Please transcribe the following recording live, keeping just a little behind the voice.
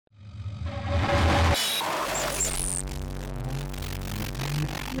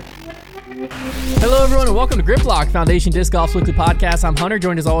Hello, everyone, and welcome to Grip Lock, Foundation Disc Golf's weekly podcast. I'm Hunter,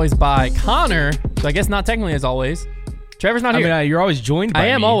 joined as always by Connor. So I guess not technically as always. Trevor's not here. I mean, you're always joined by me. I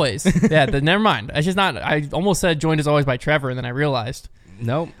am always. Yeah, never mind. It's just not. I almost said joined as always by Trevor, and then I realized.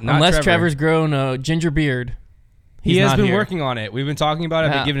 Nope, not Unless Trevor. Trevor's grown a ginger beard. He has been here. working on it. We've been talking about it.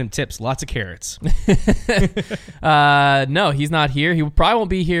 I've been giving him tips. Lots of carrots. No, he's not here. He probably won't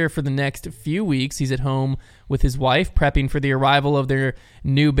be here for the next few weeks. He's at home with his wife, prepping for the arrival of their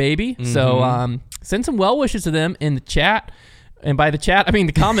new baby. Mm-hmm. So send some well wishes to them in the chat. And by the chat, I mean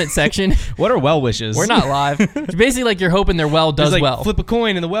the comment section. What are well wishes? We're not live. It's basically like you're hoping their well does well. Flip a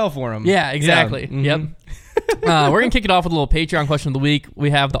coin in the well for them. Yeah, exactly. Yeah. Mm-hmm. Yep. We're going to kick it off with a little Patreon question of the week. We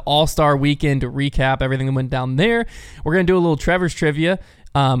have the All-Star Weekend to recap everything that went down there. We're going to do a little Trevor's trivia,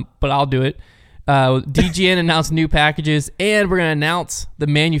 but I'll do it. DGN announced new packages, and we're going to announce the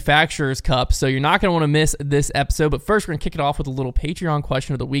Manufacturer's Cup. So you're not going to want to miss this episode. But first, we're going to kick it off with a little Patreon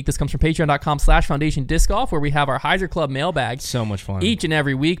question of the week. This comes from patreon.com/Foundation Disc Golf, where we have our Heiser Club mailbag. So much fun. Each and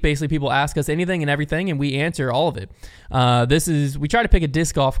every week, basically, people ask us anything and everything, and we answer all of it. We try to pick a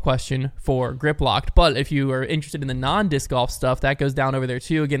disc golf question for Grip Locked, but if you are interested in the non-disc golf stuff, that goes down over there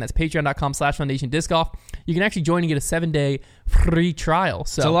too. Again, that's patreon.com/Foundation Disc Golf. You can actually join and get a 7-day free trial.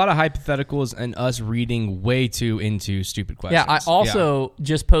 So it's a lot of hypotheticals and us reading way too into stupid questions. Yeah, I also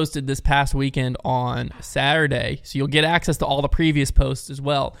just posted this past weekend on Saturday, so you'll get access to all the previous posts as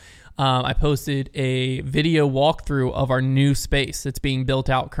well. I posted a video walkthrough of our new space that's being built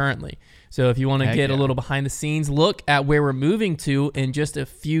out currently. So if you want to get a little behind-the-scenes look at where we're moving to in just a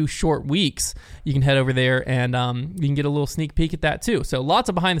few short weeks, you can head over there and you can get a little sneak peek at that too. So lots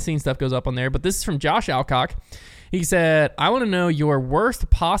of behind-the-scenes stuff goes up on there. But this is from Josh Alcock. He said, I want to know your worst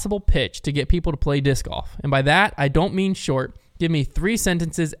possible pitch to get people to play disc golf. And by that, I don't mean short. Give me 3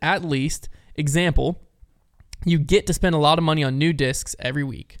 sentences at least. Example, you get to spend a lot of money on new discs every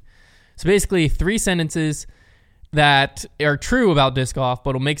week. So basically 3 sentences that are true about disc golf,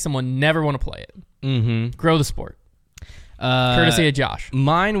 but will make someone never want to play it. Mm-hmm. Grow the sport. Courtesy of Josh.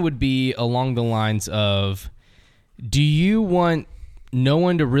 Mine would be along the lines of, do you want no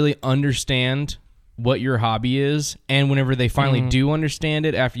one to really understand what your hobby is, and whenever they finally do understand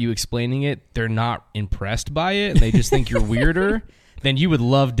it after you explaining it, they're not impressed by it, and they just think you're weirder, then you would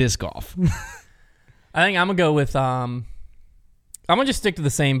love disc golf. I think I'm going to go with... I'm going to just stick to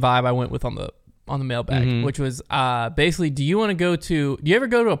the same vibe I went with on the mailbag, which was basically, do you ever go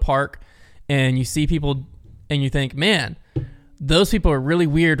to a park and you see people and you think, man, those people are really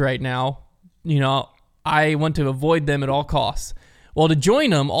weird right now. You know, I want to avoid them at all costs. Well, to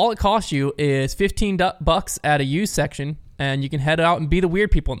join them, all it costs you is $15 at a used section, and you can head out and be the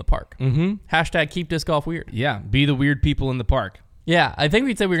weird people in the park. Hashtag keep disc golf weird. Yeah, be the weird people in the park. Yeah, I think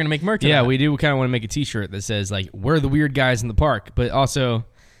we said we were going to make merch. Yeah, we do. We kind of want to make a t-shirt that says, like, we're the weird guys in the park, but also...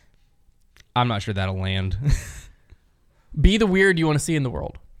 I'm not sure that'll land. Be the weird you want to see in the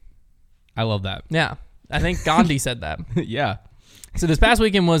world. I love that. Yeah. I think Gandhi said that. Yeah. So this past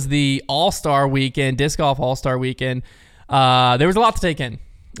weekend was the All-Star Weekend, Disc Golf All-Star Weekend. There was a lot to take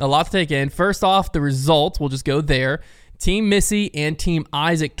in. First off, the results, we'll just go there. Team Missy and Team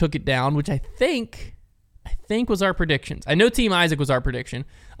Isaac took it down, which I think was our predictions. I know Team Isaac was our prediction.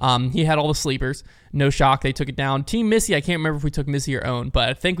 He had all the sleepers. No shock, they took it down. Team Missy, I can't remember if we took Missy or Owen, but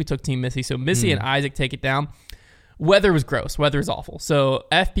I think we took Team Missy. So Missy and Isaac take it down. Weather was gross. Weather was awful. So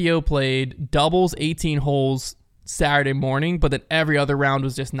FPO played doubles 18 holes Saturday morning, but then every other round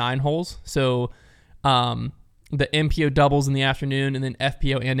was just 9 holes. So the MPO doubles in the afternoon, and then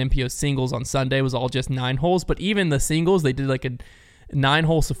FPO and MPO singles on Sunday was all just 9 holes. But even the singles, they did like a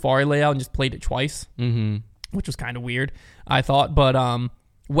 9-hole safari layout and just played it twice, which was kind of weird, I thought. But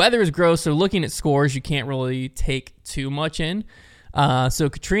weather is gross, so looking at scores, you can't really take too much in. So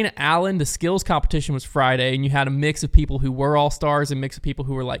Katrina Allen, the skills competition was Friday, and you had a mix of people who were all-stars and a mix of people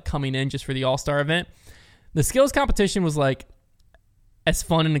who were like coming in just for the all-star event. The skills competition was like as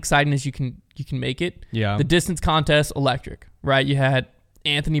fun and exciting as you can make it. Yeah. The distance contest, electric, right? You had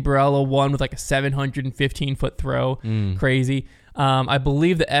Anthony Barella won with like a 715-foot throw. Crazy. I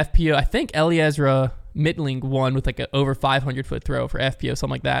believe the FPO, I think Eliezra Mittling won with like an over 500-foot throw for FPO,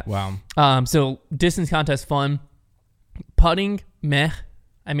 something like that. Wow. So distance contest, fun. Putting, meh.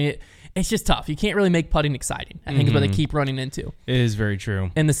 I mean, it's just tough. You can't really make putting exciting, I think is what they keep running into. It is very true.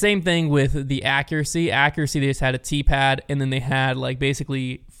 And the same thing with the accuracy. Accuracy, they just had a T-pad, and then they had like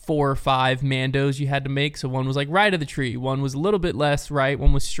basically 4 or 5 mandos you had to make. So one was like right of the tree. One was a little bit less right.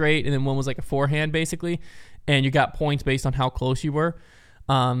 One was straight, and then one was like a forehand basically. And you got points based on how close you were.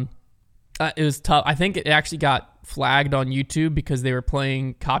 It was tough. I think it actually got flagged on YouTube because they were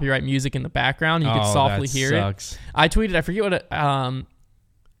playing copyright music in the background. You could softly hear sucks. it. I tweeted, I forget what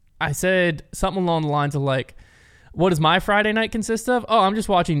I said something along the lines of like, what does my Friday night consist of? Oh, I'm just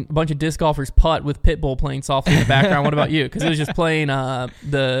watching a bunch of disc golfers putt with Pitbull playing softly in the background. What about you? Because it was just playing I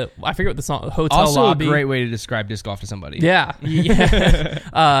forget what the song, Hotel also Lobby. Also a great way to describe disc golf to somebody. Yeah.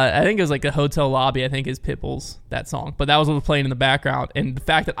 I think it was like the Hotel Lobby, I think is Pitbull's, that song. But that was what was playing in the background. And the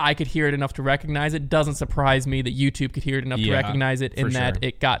fact that I could hear it enough to recognize it doesn't surprise me that YouTube could hear it enough to recognize it and that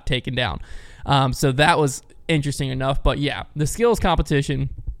it got taken down. So that was interesting enough. But yeah, the skills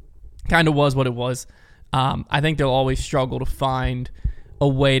competition kind of was what it was. I think they'll always struggle to find a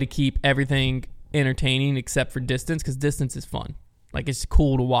way to keep everything entertaining except for distance, because distance is fun. Like, it's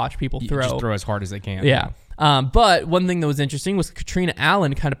cool to watch people throw. Just throw as hard as they can. Yeah. But one thing that was interesting was Katrina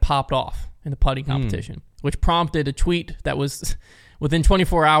Allen kind of popped off in the putting competition, which prompted a tweet that was within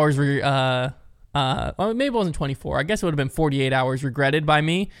 24 hours. Well, maybe it wasn't 24. I guess it would have been 48 hours regretted by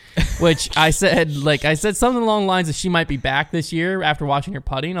me, which I said something along the lines of she might be back this year after watching her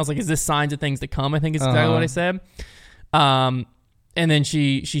putting. I was like, is this signs of things to come? I think is exactly what I said. And then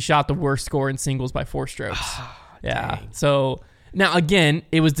she shot the worst score in singles by 4 strokes. Yeah. Dang. So now again,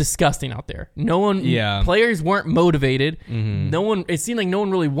 it was disgusting out there. Players weren't motivated. It seemed like no one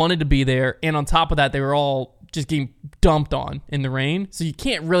really wanted to be there. And on top of that, they were all just getting dumped on in the rain. So you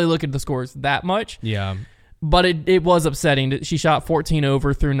can't really look at the scores that much. Yeah. But it was upsetting. She shot 14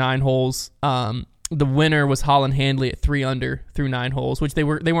 over through 9 holes. The winner was Holland Handley at 3 under through 9 holes, which they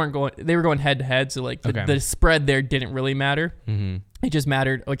were going head to head. So like the spread there didn't really matter. It just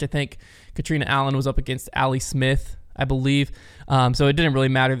mattered, which I think Katrina Allen was up against Allie Smith, I believe. So it didn't really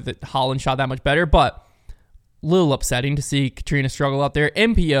matter that Holland shot that much better, but a little upsetting to see Katrina struggle out there.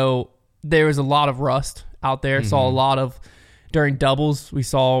 MPO, there was a lot of rust out there. Saw a lot of, during doubles, we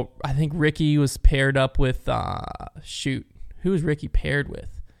saw, I think Ricky was paired up with, who was Ricky paired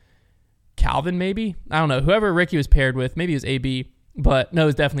with? Calvin, maybe? I don't know. Whoever Ricky was paired with, maybe it was AB, but no, it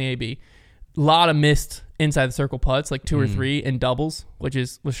was definitely AB. A lot of missed inside the circle putts, like 2 or 3 in doubles, which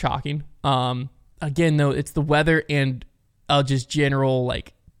was shocking. Again, though, it's the weather and just general,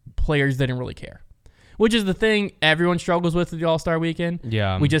 like, players didn't really care, which is the thing everyone struggles with the All-Star Weekend.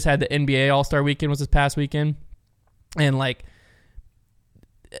 Yeah. We just had the NBA All-Star Weekend was this past weekend. And, like,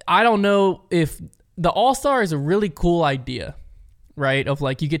 I don't know if the All-Star is a really cool idea, right? Of,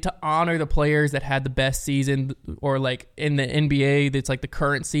 like, you get to honor the players that had the best season, or, like, in the NBA, that's, like, the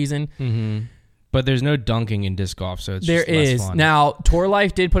current season. But there's no dunking in disc golf, so it's there just less is. fun. Now, Tour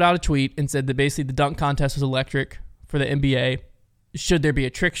Life did put out a tweet and said that basically the dunk contest was electric for the NBA. Should there be a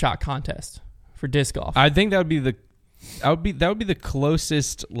trick shot contest for disc golf? I think that would be the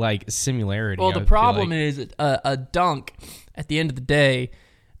closest, like, similarity. Well, the problem is a dunk. At the end of the day,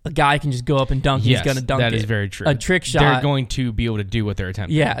 a guy can just go up and dunk. Yes, he's going to dunk. That it. is very true. A trick shot, they're going to be able to do what they're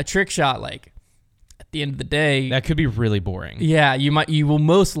attempting. Yeah, a trick shot, like, at the end of the day, that could be really boring. Yeah, you will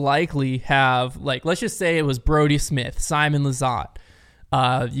most likely have, like, let's just say it was Brody Smith, Simon Lizotte.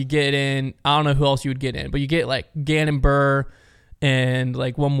 You get in, I don't know who else you would get in, but you get, like, Gannon Burr and,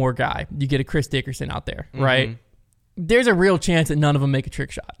 like, one more guy. You get a Chris Dickerson out there, right? There's a real chance that none of them make a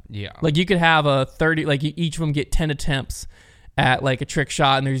trick shot. Yeah. Like, you could have a 30, like, each of them get 10 attempts at, like, a trick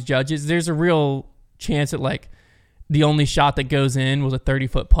shot, and there's judges. There's a real chance that, like, the only shot that goes in was a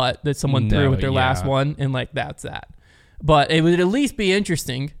 30-foot putt that someone threw with their last one, and, like, that's that. But it would at least be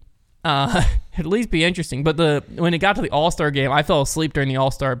interesting. But when it got to the All-Star game, I fell asleep during the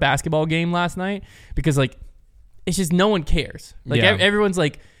All-Star basketball game last night because, like, it's just no one cares. Like, everyone's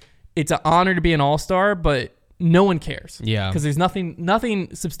like, it's an honor to be an All-Star, but no one cares. Yeah. Because there's nothing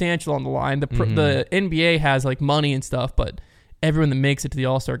substantial on the line. The NBA has, like, money and stuff, but everyone that makes it to the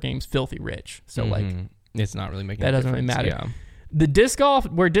All-Star game is filthy rich. So, like, it's not really making that a doesn't really matter. Yeah. The disc golf,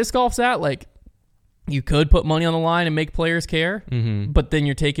 where disc golf's at, like, you could put money on the line and make players care, but then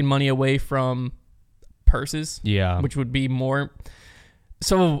you're taking money away from purses, which would be more.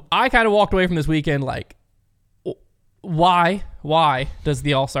 So I kind of walked away from this weekend like, why does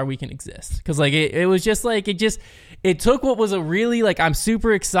the All-Star Weekend exist? Because, like, it was just like, it took what was a really, like, I'm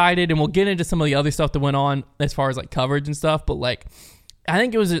super excited, and we'll get into some of the other stuff that went on as far as, like, coverage and stuff, but, like, I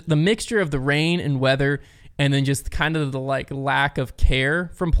think it was the mixture of the rain and weather, and then just kind of the, like, lack of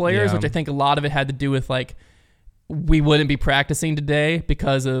care from players, which I think a lot of it had to do with, like, we wouldn't be practicing today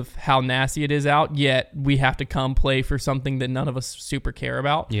because of how nasty it is out, yet we have to come play for something that none of us super care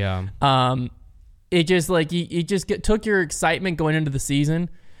about. Yeah. It just, like, took your excitement going into the season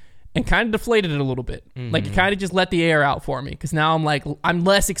and kind of deflated it a little bit. Like, it kind of just let the air out for me, because now I'm like, I'm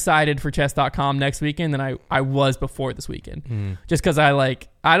less excited for chess.com next weekend than I was before this weekend. Just because I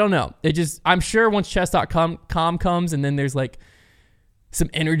don't know. I'm sure once chess.com comes and then there's, like, some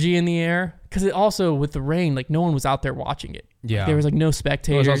energy in the air, because it also, with the rain, like, no one was out there watching it. Yeah. There was like no It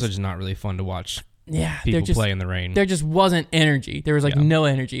spectators. was also just not really fun to watch people play in the rain. There just wasn't energy. There was like no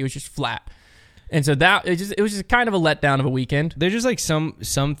energy. It was just flat. And so it was just kind of a letdown of a weekend. There's just like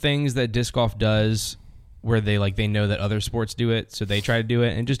some things that disc golf does where they know that other sports do it, so they try to do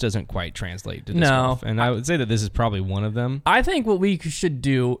it, and it just doesn't quite translate to disc golf. And I would say that this is probably one of them. I think what we should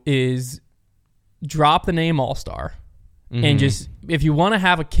do is drop the name All-Star, and just, if you want to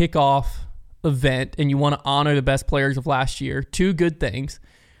have a kickoff event and you want to honor the best players of last year, two good things,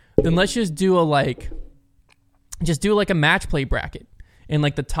 then let's just do a match play bracket, and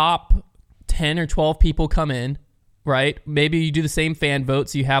like the top 10 or 12 people come in. Right? Maybe you do the same fan vote,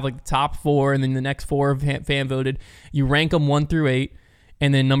 so you have like the top 4, and then the next 4 fan voted. You rank them 1 through 8,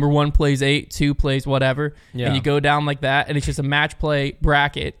 and then number 1 plays 8, 2 plays whatever, and you go down like that, and it's just a match play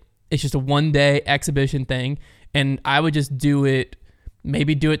bracket. It's just a one-day exhibition thing, and I would just do it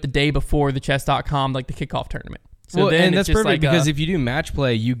the day before the chess.com, like the kickoff tournament. So then and that's perfect, like because if you do match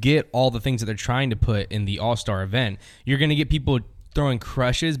play, you get all the things that they're trying to put in the All-Star event. You're going to get people throwing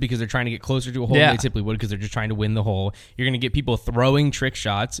crushes because they're trying to get closer to a hole than they typically would because they're just trying to win the hole. You're going to get people throwing trick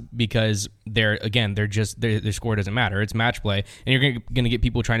shots because their score doesn't matter. It's match play. And you're going to get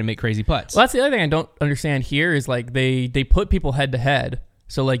people trying to make crazy putts. Well, that's the other thing I don't understand here is like they put people head to head.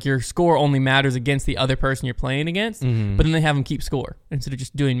 So like your score only matters against the other person you're playing against, but then they have them keep score instead of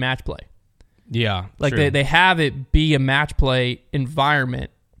just doing match play. Yeah. Like they have it be a match play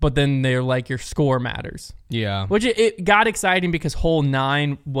environment, but then they're like your score matters. Yeah. Which it got exciting because hole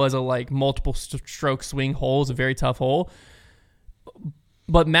 9 was a like multiple stroke swing hole. It's a very tough hole.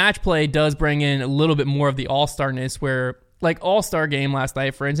 But match play does bring in a little bit more of the all-starness where like all-star game last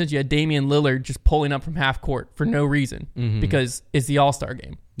night, for instance, you had Damian Lillard just pulling up from half court for no reason because it's the all-star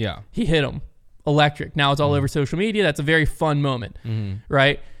game. Yeah. He hit him. Electric. Now it's all over social media. That's a very fun moment.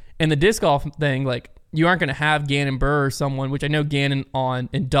 Right? And the disc golf thing, like, you aren't going to have Gannon Burr or someone, which I know Gannon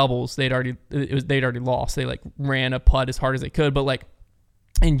in doubles, they'd already lost. They like ran a putt as hard as they could. But like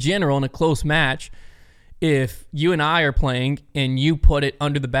in general, in a close match, if you and I are playing and you put it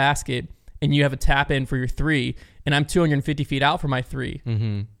under the basket and you have a tap in for your 3 and I'm 250 feet out for my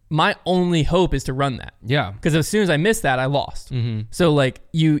 3, my only hope is to run that. Yeah. Because as soon as I missed that, I lost. So like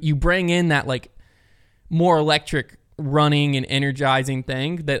you bring in that like more electric running and energizing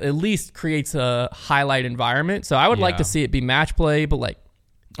thing that at least creates a highlight environment. So I would like to see it be match play, but like,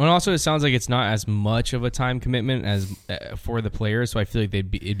 and also it sounds like it's not as much of a time commitment as for the players. So I feel like it'd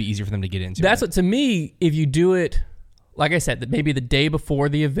be easier for them to get into. That's what, to me, if you do it, like I said, that maybe the day before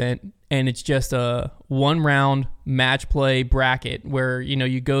the event and it's just a 1-round match play bracket where, you know,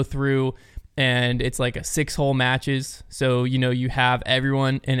 you go through and it's like a 6-hole matches. So, you know, you have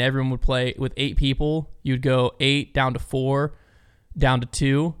everyone and everyone would play with 8 people. You'd go 8 down to 4, down to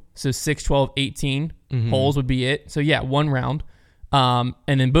 2. So 6, 12, 18 holes would be it. So yeah, 1 round. And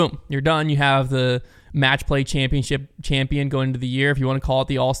then boom, you're done. You have the match play championship champion going into the year. If you want to call it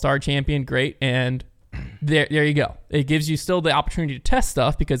the all-star champion, great. And there you go. It gives you still the opportunity to test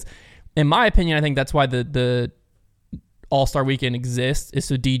stuff because in my opinion, I think that's why the All-Star Weekend exists, is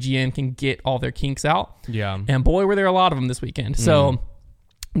so DGN can get all their kinks out. Yeah. And boy, were there a lot of them this weekend. So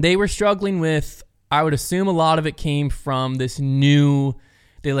they were struggling with, I would assume a lot of it came from this new,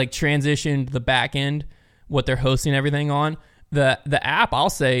 they like transitioned the back end, what they're hosting everything on. The app, I'll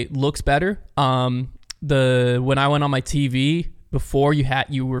say, looks better. When I went on my TV before,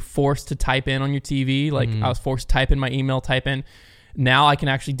 you were forced to type in on your TV. Like I was forced to type in my email, type in. Now I can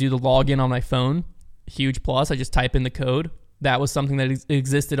actually do the login on my phone. Huge plus. I just type in the code. That was something that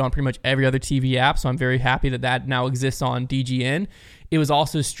existed on pretty much every other TV app, so I'm very happy that now exists on DGN. It was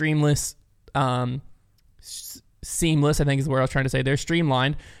also seamless, I think is what I was trying to say. They're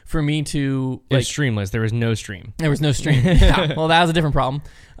streamlined for me to... It's streamless. There was no stream. There was no stream. Yeah, well, that was a different problem.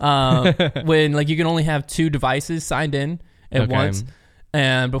 When like you can only have 2 devices signed in at once.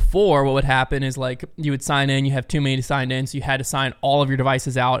 And before, what would happen is like you would sign in, you have too many to sign in, so you had to sign all of your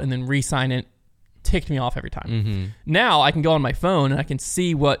devices out and then re-sign in. Ticked me off every time. Now I can go on my phone and I can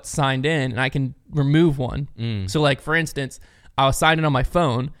see what's signed in and I can remove one. So like for instance, I was signed in on my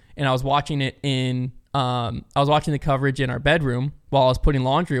phone and I was watching it I was watching the coverage in our bedroom while I was putting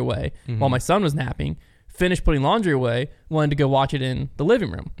laundry away while my son was napping. Finished putting laundry away, wanted to go watch it in the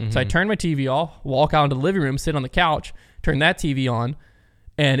living room. So I turned my TV off, walk out into the living room, sit on the couch, turn that TV on,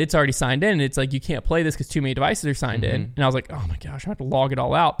 and it's already signed in. And it's like, you can't play this because too many devices are signed in. And I was like, oh my gosh, I have to log it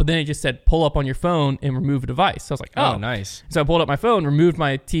all out. But then it just said, pull up on your phone and remove a device. So I was like, oh, nice. So I pulled up my phone, removed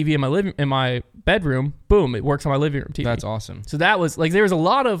my TV in my bedroom. Boom, it works on my living room TV. That's awesome. So that was like, there was a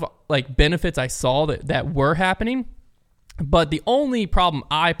lot of like benefits I saw that were happening. But the only problem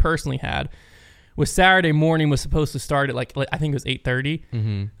I personally had was Saturday morning was supposed to start at like I think it was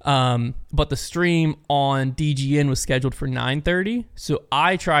 8:30. But the stream on DGN was scheduled for 9:30. So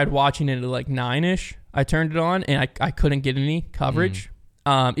I tried watching it at like 9ish. I turned it on and I couldn't get any coverage.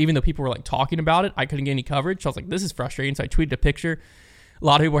 Even though people were like talking about it, I couldn't get any coverage. So I was like, this is frustrating. So I tweeted a picture. A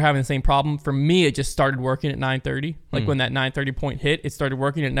lot of people were having the same problem. For me, it just started working at 9:30. Like when that 9:30 point hit, it started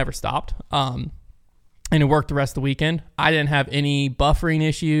working. It never stopped. And it worked the rest of the weekend. I didn't have any buffering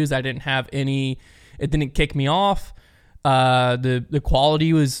issues. I didn't have any. It didn't kick me off. The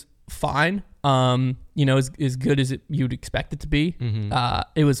quality was fine. As good as you'd expect it to be.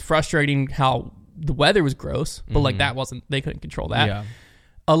 It was frustrating how the weather was gross, but like that wasn't. They couldn't control that. Yeah.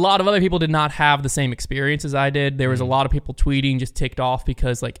 A lot of other people did not have the same experience as I did. There was a lot of people tweeting just ticked off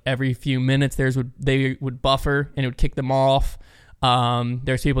because like every few minutes they would buffer and it would kick them off.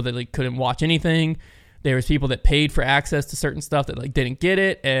 There's people that like couldn't watch anything. There was people that paid for access to certain stuff that like didn't get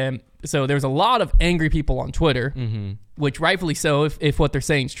it. And so there was a lot of angry people on Twitter, which rightfully so if what they're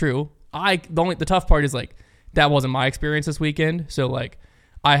saying is true. The tough part is like that wasn't my experience this weekend. So like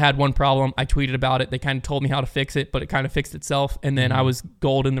I had one problem. I tweeted about it. They kind of told me how to fix it, but it kind of fixed itself. And then I was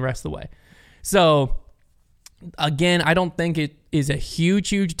golden the rest of the way. So again, I don't think it is a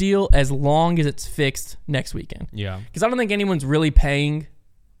huge deal as long as it's fixed next weekend. Yeah. Because I don't think anyone's really paying.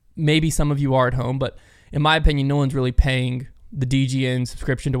 Maybe some of you are at home, but in my opinion, no one's really paying the DGN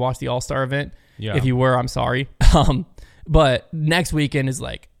subscription to watch the All-Star event. Yeah. If you were, I'm sorry. But next weekend is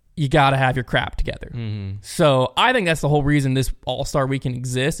like, you got to have your crap together. So I think that's the whole reason this All-Star weekend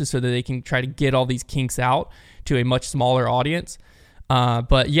exists, is so that they can try to get all these kinks out to a much smaller audience.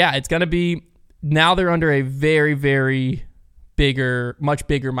 But yeah, it's going to be, now they're under a very, very much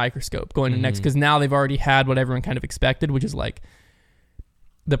bigger microscope going to next, because now they've already had what everyone kind of expected, which is like,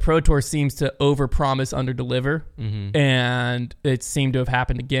 the Pro Tour seems to overpromise, underdeliver, and it seemed to have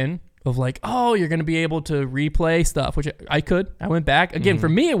happened again. Of like, oh, you're going to be able to replay stuff, which I could. I went back again. For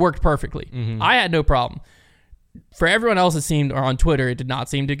me, it worked perfectly. I had no problem. For everyone else, it seemed, or on Twitter, it did not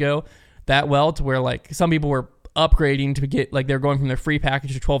seem to go that well. To where like some people were upgrading to get, like, they're going from their free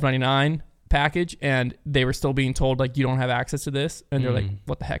package to $12.99 package, and they were still being told like, you don't have access to this, and they're like,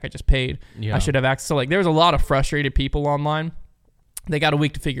 what the heck? I just paid. I should have access. So like, there was a lot of frustrated people online. They got a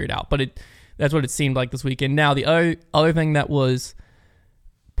week to figure it out, but that's what it seemed like this weekend. Now, the other thing that was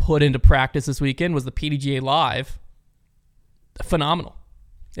put into practice this weekend was the PDGA Live. Phenomenal.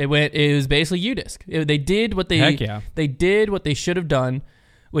 It was basically UDisc. They did what they should have done,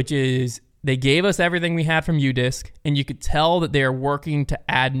 which is they gave us everything we had from UDisc, and you could tell that they are working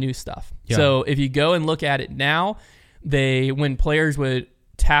to add new stuff. Yeah. So if you go and look at it now, when players would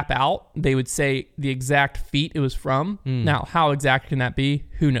tap out, they would say the exact feet it was from. Now, how exact can that be?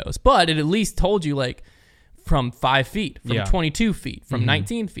 Who knows? But it at least told you like from 5 feet, from 22 feet, from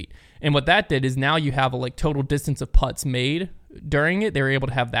 19 feet. And what that did is now you have a like total distance of putts made during it. They were able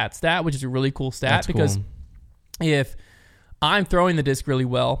to have that stat, which is a really cool stat. That's because cool. If I'm throwing the disc really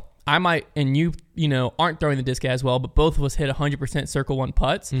well, I might, and you aren't throwing the disc as well, but both of us hit 100% circle one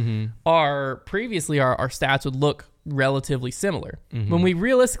putts. Our stats would look relatively similar when we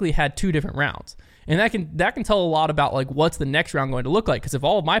realistically had 2 different rounds. And that can tell a lot about like what's the next round going to look like. Because if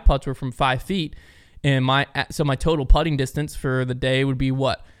all of my putts were from 5 feet, and my total putting distance for the day would be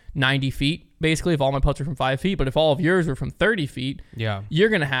what, 90 feet basically, if all my putts are from 5 feet. But if all of yours were from 30 feet, you're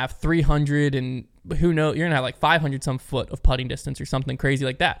gonna have 300 and who knows, you're gonna have like 500 some foot of putting distance or something crazy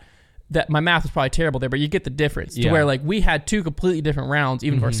like that. That my math was probably terrible there, but you get the difference to where like we had 2 completely different rounds,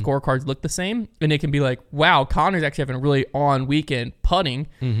 even if our scorecards look the same, and it can be like, wow, Connor's actually having a really on weekend putting,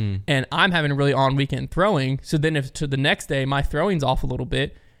 and I'm having a really on weekend throwing. So then if to the next day my throwing's off a little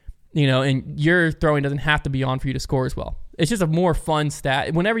bit, and your throwing doesn't have to be on for you to score as well. It's just a more fun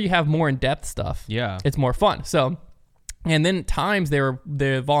stat. Whenever you have more in-depth stuff, it's more fun. So, and then at times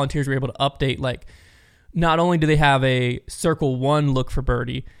the volunteers were able to update, like, not only do they have a circle 1 look for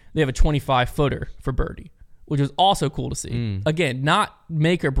birdie, they have a 25-footer for birdie, which was also cool to see. Again, not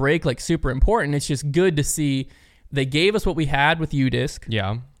make or break, like super important. It's just good to see they gave us what we had with UDisc.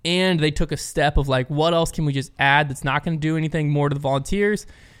 Yeah. And they took a step of like, what else can we just add that's not going to do anything more to the volunteers?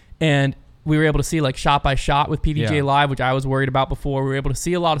 And we were able to see like shot by shot with PDGA Live, which I was worried about before. We were able to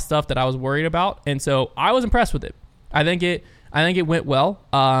see a lot of stuff that I was worried about. And so I was impressed with it. I think it went well.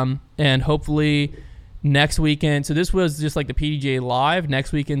 And hopefully next weekend, so this was just like the PDGA Live.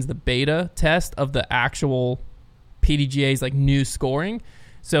 Next weekend's the beta test of the actual PDGA's like new scoring.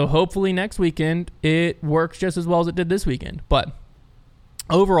 So hopefully next weekend it works just as well as it did this weekend. But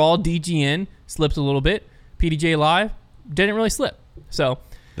overall, DGN slips a little bit. PDGA Live didn't really slip. So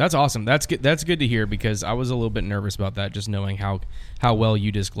That's awesome. That's good. That's good to hear because I was a little bit nervous about that, just knowing how well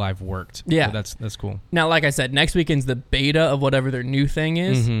UDisc Live worked. Yeah. So that's cool. Now, like I said, next weekend's the beta of whatever their new thing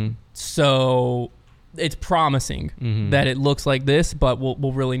is. So it's promising that it looks like this, but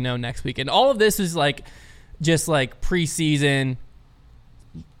we'll really know next weekend. All of this is like just like preseason,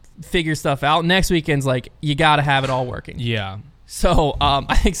 figure stuff out. Next weekend's like you got to have it all working. Yeah. So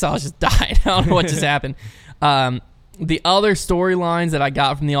I think Salas just died. I don't know what just happened. The other storylines that I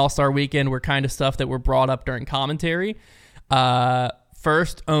got from the All-Star Weekend were kind of stuff that were brought up during commentary.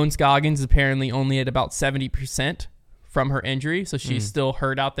 First, Owen Scoggins is apparently only at about 70% from her injury, so she's still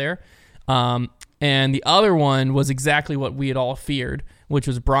hurt out there. And the other one was exactly what we had all feared, which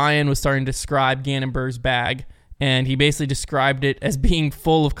was Brian was starting to describe Gannon Buhr's bag, and he basically described it as being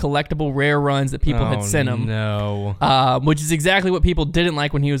full of collectible rare runs that people had sent him. No. Which is exactly what people didn't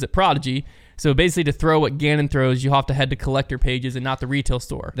like when he was at Prodigy. So basically, to throw what Gannon throws, you have to head to collector pages and not the retail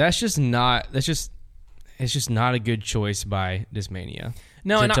store. It's just not a good choice by Discmania.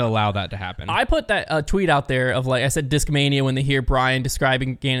 No, to allow that to happen. I put that tweet out there of like I said, Discmania when they hear Brian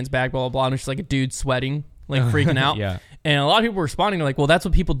describing Gannon's bag, blah blah blah, and it's just like a dude sweating, like freaking out. Yeah. And a lot of people were responding like, well, that's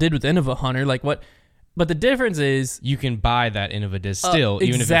what people did with Innova Hunter. Like what? But the difference is you can buy that Innova disc still,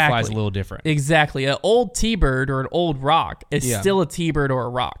 even if it flies a little different. Exactly. An old T-Bird or an old Rock is still a T-Bird or a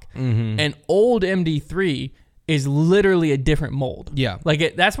Rock. An old MD3 is literally a different mold. Yeah.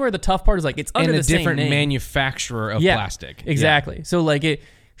 Like that's where the tough part is like it's under and the same different name. manufacturer of plastic. Exactly. Yeah. So like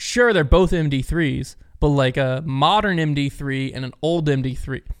sure they're both MD3s, but like a modern MD3 and an old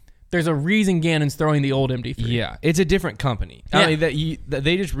MD3. There's a reason Gannon's throwing the old MD3. Yeah, it's a different company. Yeah. I mean,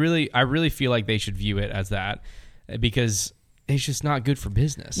 they just really, I really feel like they should view it as that because it's just not good for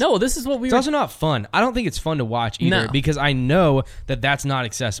business. No, this is what It's also not fun. I don't think it's fun to watch either because I know that that's not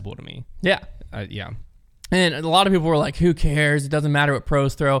accessible to me. Yeah. Yeah. And a lot of people were like, who cares? It doesn't matter what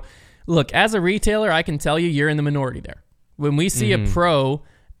pros throw. Look, as a retailer, I can tell you you're in the minority there. When we see a pro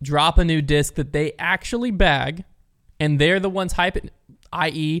drop a new disc that they actually bag and they're the ones hyping,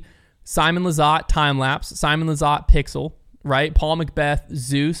 i.e., Simon Lizotte time-lapse, Simon Lizotte pixel, right? Paul Macbeth,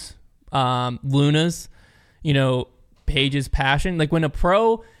 Zeus, Luna's, Paige's Passion. Like when a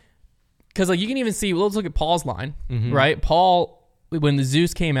pro, because like you can even see, let's look at Paul's line, right? Paul, when the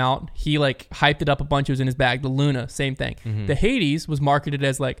Zeus came out, he like hyped it up a bunch. It was in his bag. The Luna, same thing. The Hades was marketed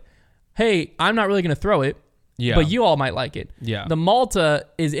as like, hey, I'm not really going to throw it. Yeah. But you all might like it. Yeah. The Malta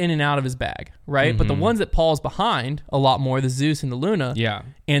is in and out of his bag, right? But the ones that Paul's behind a lot more, the Zeus and the Luna,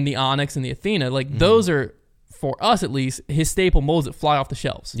 and the Onyx and the Athena, like those are, for us at least, his staple molds that fly off the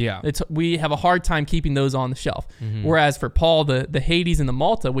shelves. Yeah. We have a hard time keeping those on the shelf. Whereas for Paul, the Hades and the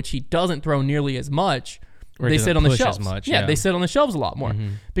Malta, which he doesn't throw nearly as much, they sit on the shelves. Yeah, they sit on the shelves a lot more.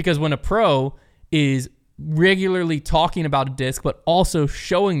 Because when a pro is regularly talking about a disc, but also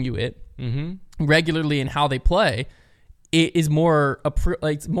showing you it, regularly in how they play, it is more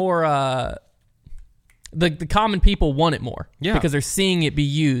the common people want it more because they're seeing it be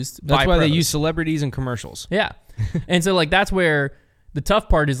used. That's why pros. they use celebrities in commercials. Yeah. And so like that's where the tough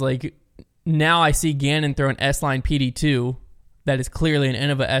part is like now I see Gannon throw an S-Line PD2 that is clearly an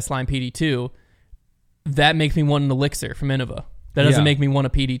Innova S-Line PD2 that makes me want an Elixir from Innova. That doesn't make me want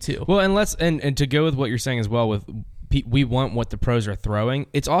a PD2. Well, and to go with what you're saying as well with we want what the pros are throwing.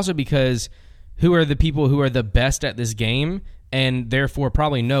 It's also because who are the people who are the best at this game and therefore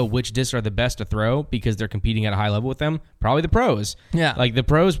probably know which discs are the best to throw because they're competing at a high level with them? Probably the pros. Yeah. Like the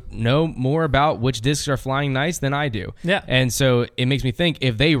pros know more about which discs are flying nice than I do. Yeah. And so it makes me think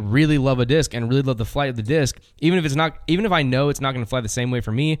if they really love a disc and really love the flight of the disc, even if I know it's not going to fly the same way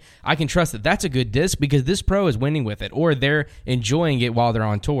for me, I can trust that that's a good disc because this pro is winning with it or they're enjoying it while they're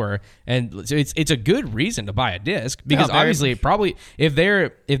on tour. And so it's a good reason to buy a disc because obviously probably if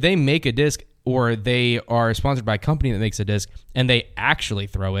they make a disc or they are sponsored by a company that makes a disc and they actually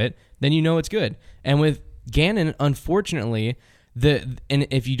throw it, then you know it's good. And with Gannon, unfortunately, and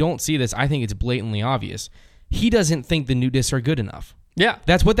if you don't see this, I think it's blatantly obvious. He doesn't think the new discs are good enough. Yeah.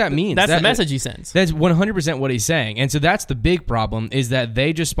 That's what that means. That's the message he sends. That's 100% what he's saying. And so that's the big problem is that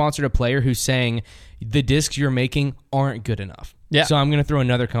they just sponsored a player who's saying the discs you're making aren't good enough. Yeah. So I'm going to throw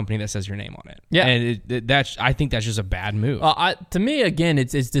another company that says your name on it. Yeah. And I think that's just a bad move. To me, again,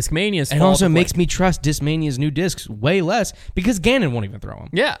 it's Discmania's fault. And also makes me trust Discmania's new discs way less because Gannon won't even throw them.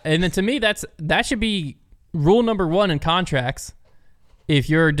 Yeah. And then to me, that should be rule number one in contracts. If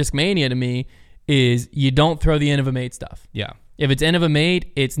you're Discmania to me, is you don't throw the Innova made stuff. Yeah. If it's Innova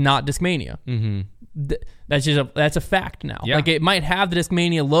made, it's not Discmania. That's a fact now. Yeah. Like it might have the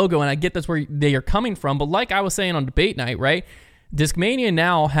Discmania logo, and I get that's where they are coming from. But like I was saying on debate night, right? Discmania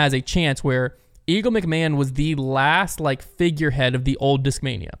now has a chance where Eagle McMahon was the last like figurehead of the old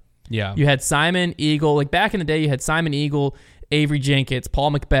Discmania. Yeah. You had Simon Eagle, like back in the day, you had Simon Eagle, Avery Jenkins,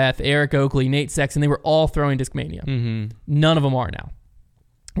 Paul Macbeth, Eric Oakley, Nate Sexton. They were all throwing Discmania. Mm-hmm. None of them are now.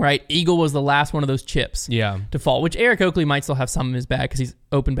 Right? Eagle was the last one of those chips to fall, which Eric Oakley might still have some in his bag because he's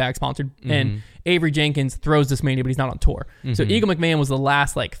open bag sponsored. Mm-hmm. And Avery Jenkins throws Discmania, but he's not on tour. Mm-hmm. So Eagle McMahon was the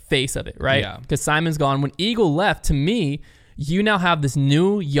last like face of it, right? Yeah. Because Simon's gone. When Eagle left, to me, you now have this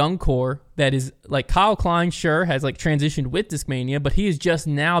new young core that is like Kyle Klein, sure, has like transitioned with Discmania, but he is just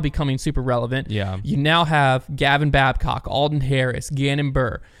now becoming super relevant. Yeah. You now have Gavin Babcock, Alden Harris, Gannon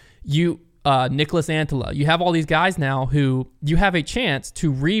Burr. Nicholas Antela. You have all these guys now who you have a chance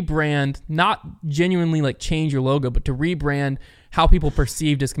to rebrand, not genuinely like change your logo, but to rebrand how people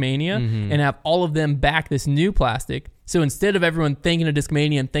perceive Discmania and have all of them back this new plastic. So instead of everyone thinking of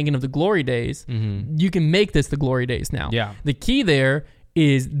Discmania and thinking of the glory days, you can make this the glory days now. Yeah. The key there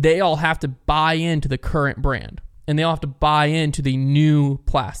is they all have to buy into the current brand and they all have to buy into the new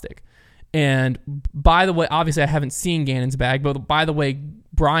plastic. And by the way, obviously I haven't seen Gannon's bag, but by the way,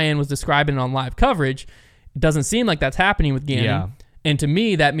 Brian was describing it on live coverage. It doesn't seem like that's happening with Gannon. Yeah. And to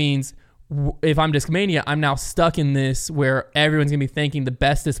me, that means if I'm Discmania, I'm now stuck in this where everyone's going to be thinking the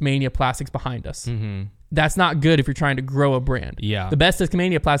best Discmania plastic's behind us. Mm-hmm. That's not good if you're trying to grow a brand. Yeah. The best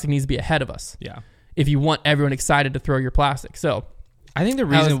Discmania plastic needs to be ahead of us. Yeah. If you want everyone excited to throw your plastic. So I think the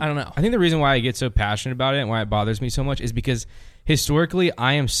reason I don't know. I think the reason why I get so passionate about it and why it bothers me so much is because historically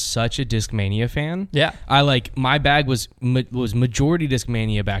I am such a Discmania fan. Yeah. I like my bag was majority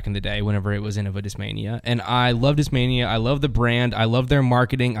Discmania back in the day whenever it was Innova Discmania, and I love Discmania. I love the brand. I love their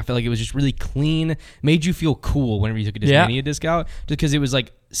marketing. I feel like it was just really clean, made you feel cool whenever you took a Discmania disc out, just because it was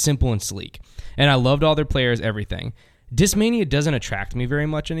like simple and sleek. And I loved all their players, everything. Discmania doesn't attract me very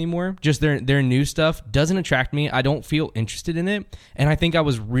much anymore. Just their new stuff doesn't attract me. I don't feel interested in it. And I think I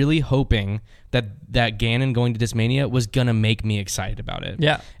was really hoping that Gannon going to Discmania was going to make me excited about it.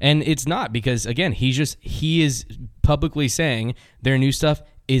 Yeah. And it's not, because, again, he is publicly saying their new stuff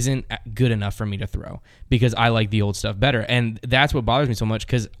isn't good enough for me to throw because I like the old stuff better. And that's what bothers me so much,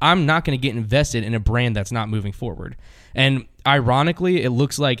 because I'm not going to get invested in a brand that's not moving forward. And ironically, it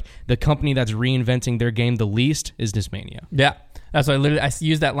looks like the company that's reinventing their game the least is Discmania. Yeah. That's why I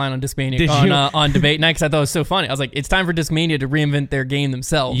used that line on Discmania on debate night because I thought it was so funny. I was like, it's time for Discmania to reinvent their game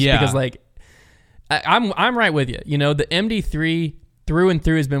themselves. Yeah. Because like, I'm right with you. You know, the MD3 through and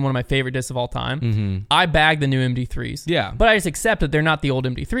through has been one of my favorite discs of all time. Mm-hmm. I bag the new MD3s. Yeah. But I just accept that they're not the old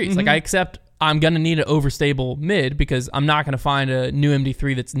MD3s. Mm-hmm. Like I accept I'm going to need an overstable mid because I'm not going to find a new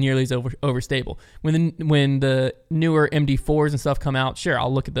MD3 that's nearly as overstable. When the newer MD4s and stuff come out, sure,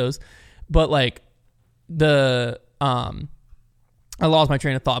 I'll look at those. But like I lost my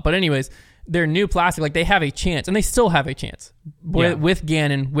train of thought. But anyways, their new plastic, like they have a chance, and they still have a chance with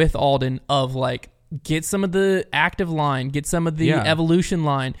Gannon, with Alden, of like get some of the active line, get some of the evolution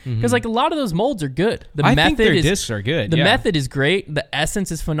line, because like a lot of those molds are good. I think their discs are good. The method is great. The essence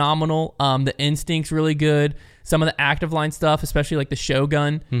is phenomenal. The instinct's really good. Some of the active line stuff, especially like the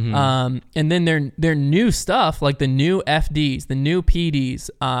Shogun, and then their new stuff, like the new FDs, the new PDs,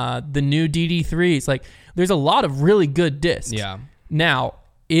 the new DD3s. Like there's a lot of really good discs. Yeah. Now,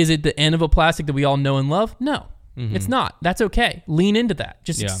 is it the end of a plastic that we all know and love? No, it's not. That's okay. Lean into that.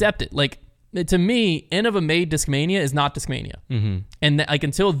 Just accept it. Like, to me, Innova made Discmania is not Discmania. Mm-hmm. And like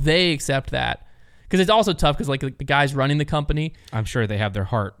until they accept that, because it's also tough because like the guys running the company, I'm sure they have their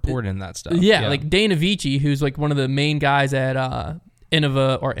heart poured in that stuff. Yeah, like Dana Vici, who's like one of the main guys at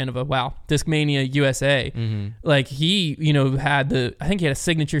Discmania USA. Mm-hmm. Like he, had I think he had a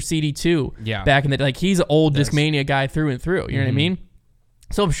signature CD2 back in the, like he's an old Discmania guy through and through. You know what I mean?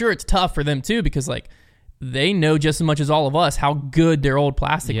 So I'm sure it's tough for them too, because like they know just as much as all of us how good their old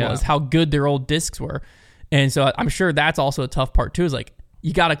plastic was, how good their old discs were. And so I'm sure that's also a tough part too, is like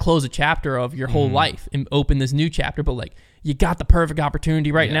you got to close a chapter of your whole life and open this new chapter, but like you got the perfect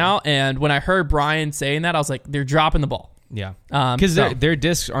opportunity right now. And when I heard Brian saying that, I was like, they're dropping the ball. Yeah, because their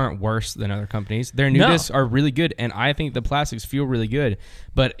discs aren't worse than other companies. Their new discs are really good, and I think the plastics feel really good.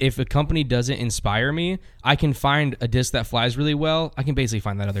 But if a company doesn't inspire me, I can find a disc that flies really well. I can basically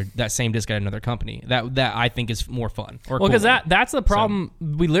find that same disc at another company that I think is more fun. Well, because that's the problem.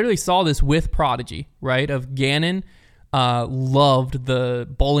 So, we literally saw this with Prodigy, right? Of Gannon loved the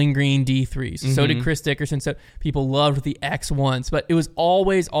Bowling Green D3s. Mm-hmm. So did Chris Dickerson. So people loved the X1s, but it was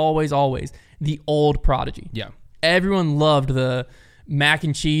always, always, always the old Prodigy. Yeah. Everyone loved the mac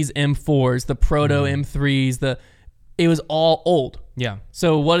and cheese M4s, the proto M3s, it was all old. Yeah.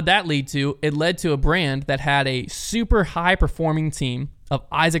 So what did that lead to? It led to a brand that had a super high performing team of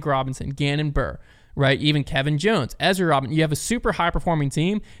Isaac Robinson, Gannon Burr, right? Even Kevin Jones, Ezra Robinson. You have a super high-performing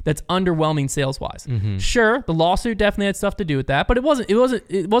team that's underwhelming sales-wise. Sure, the lawsuit definitely had stuff to do with that, but it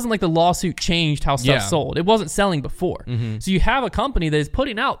wasn't like the lawsuit changed how stuff sold. It wasn't selling before. So you have a company that is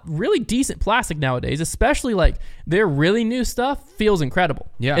putting out really decent plastic nowadays, especially like their really new stuff feels incredible.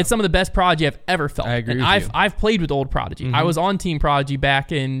 Yeah. It's some of the best Prodigy I've ever felt. I agree and with you. I've played with old Prodigy. I was on Team Prodigy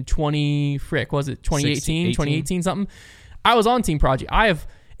back in 2018 something. I was on Team Prodigy.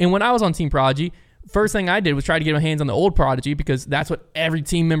 And when I was on Team Prodigy, first thing I did was try to get my hands on the old Prodigy because that's what every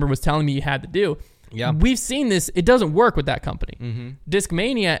team member was telling me you had to do. Yeah. We've seen this. It doesn't work with that company.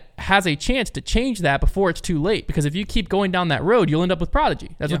 Discmania has a chance to change that before it's too late, because if you keep going down that road, you'll end up with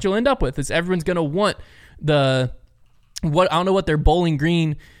Prodigy. That's what you'll end up with, is everyone's going to want I don't know what their Bowling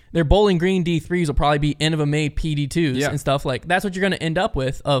Green D3s will probably be Innova made PD2s and stuff. Like, that's what you're going to end up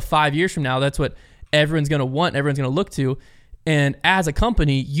with of 5 years from now. That's what everyone's going to want, everyone's going to look to. And as a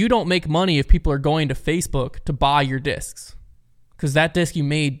company, you don't make money if people are going to Facebook to buy your discs, because that disc you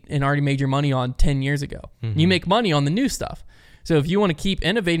made and already made your money on 10 years ago. You make money on the new stuff. So if you want to keep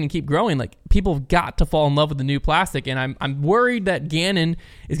innovating and keep growing, like, people have got to fall in love with the new plastic. And I'm worried that Gannon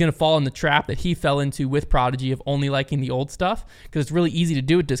is going to fall in the trap that he fell into with Prodigy of only liking the old stuff, because it's really easy to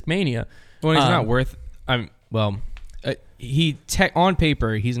do with Discmania. Well, he's not worth. On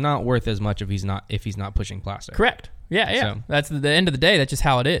paper, he's not worth as much if he's not pushing plastic. Correct. Yeah. So. That's the end of the day. That's just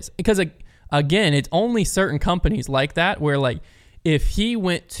how it is. Because again, it's only certain companies like that where, like, if he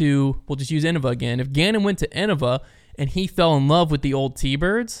went to, we'll just use Innova again. If Gannon went to Innova and he fell in love with the old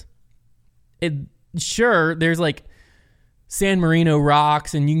T-Birds, there's like San Marino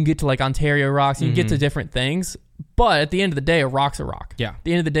rocks, and you can get to like Ontario rocks, and you can get to different things. But at the end of the day, a rock's a rock. Yeah. At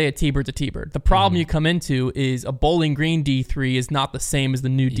the end of the day, a T-Bird's a T-Bird. The problem you come into is a Bowling Green D3 is not the same as the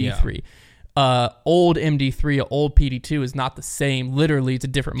new D3. Old MD3, old PD2 is not the same. Literally, it's a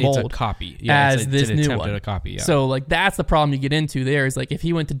different mold. It's a copy. As this new attempt one. at a copy. Yeah. So, like, that's the problem you get into there, is like, if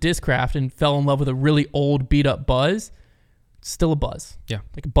he went to Discraft and fell in love with a really old, beat up Buzz, it's still a Buzz. Yeah.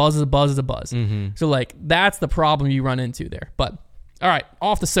 Like, a Buzz is a Buzz is a Buzz. So, like, that's the problem you run into there. But, all right,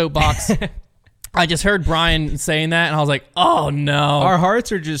 off the soapbox. I just heard Brian saying that, and I was like, oh, no. Our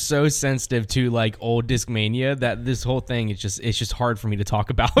hearts are just so sensitive to, like, old Discmania that this whole thing it's just hard for me to talk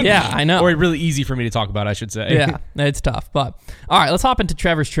about. Yeah, I know. Or really easy for me to talk about, I should say. Yeah, it's tough. But, all right, let's hop into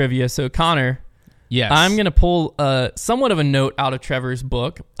Trevor's trivia. So, Connor, yes, I'm going to pull somewhat of a note out of Trevor's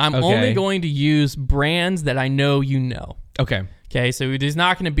book. I'm only going to use brands that I know you know. Okay. Okay, so there's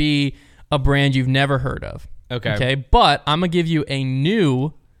not going to be a brand you've never heard of. Okay. But I'm going to give you a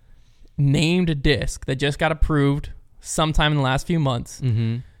new named disc that just got approved sometime in the last few months.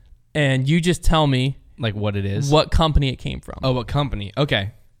 And you just tell me, like, what it is, what company it came from. Oh, what company?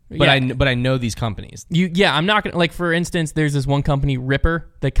 Okay. But I know these companies. I'm not gonna, like, for instance, there's this one company, Ripper,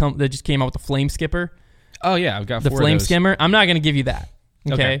 that just came out with the Flame Skipper. Oh yeah, I've got the 4 Flame of those. Skimmer. I'm not gonna give you that.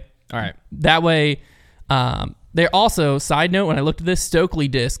 Okay. All right. That way, they're also, side note, when I looked at this, Stokely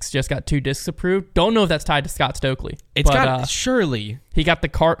discs just got 2 discs approved. Don't know if that's tied to Scott Stokely. Surely. He got the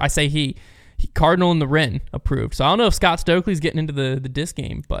Cardinal and the Wren approved. So I don't know if Scott Stokely's getting into the disc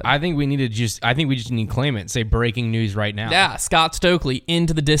game, but I think we just need to claim it. Say breaking news right now. Yeah, Scott Stokely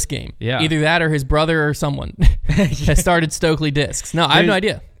into the disc game. Yeah. Either that or his brother or someone has started Stokely discs. No, I have no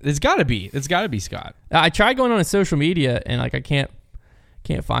idea. It's got to be Scott. I tried going on his social media, and like, I can't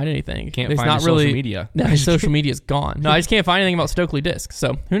find anything. Can't find his social media. No, his social media's gone. No, I just can't find anything about Stokely discs.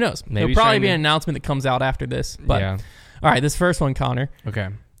 So who knows? There'll probably be an announcement that comes out after this. But all right, this first one, Connor. Okay.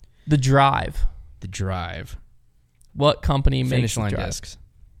 The Drive. What company makes Finish the Line Drive? discs?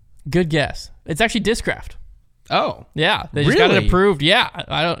 Good guess. It's actually Discraft. Oh. Yeah, they just got it approved.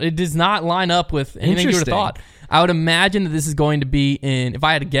 Yeah, it does not line up with anything you would have thought. I would imagine that this is going to be in, if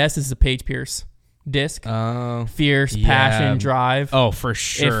I had to guess, this is a Paige Pierce disc. Fierce, Passion, Drive. Oh, for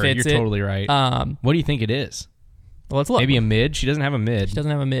sure. You're totally right. What do you think it is? Well, let's look. Maybe a mid? She doesn't have a mid. She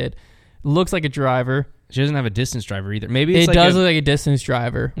doesn't have a mid. Looks like a driver. She doesn't have a distance driver either. Maybe it does look like a distance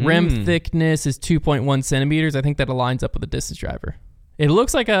driver. Rim thickness is 2.1 centimeters. I think that aligns up with a distance driver. It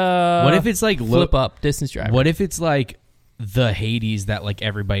looks like a what if it's like flip up distance driver? What if it's like the Hades that like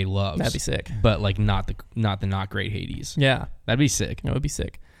everybody loves? That'd be sick. But like not the not great Hades. Yeah, that'd be sick. That would be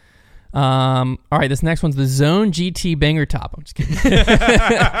sick. All right, this next one's the Zone GT Banger Top. I'm just kidding.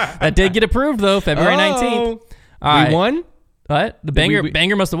 That did get approved though, February 19th. All right. We won. What? The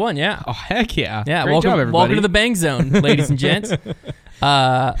Banger must have won, yeah. Oh, heck yeah. Yeah, Great job, everybody. Welcome to the Bang Zone, ladies and gents.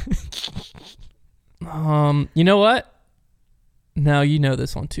 You know what? No, you know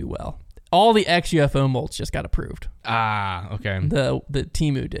this one too well. All the XUFO molds just got approved. Ah, okay. The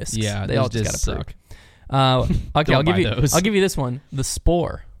Temu discs. Yeah, they all just got approved. Okay, I'll give you this one. The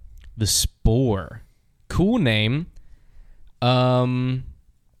Spore. The Spore. Cool name.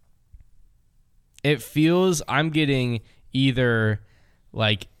 It feels I'm getting either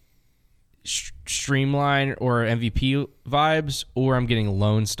like Streamline or MVP vibes, or I'm getting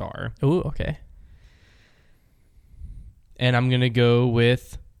Lone Star. Ooh, okay. And I'm going to go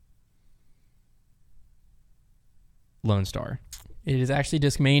with Lone Star. It is actually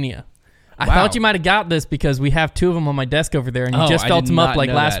Discmania. I Wow. thought you might have got this because we have two of them on my desk over there, and you just felt them up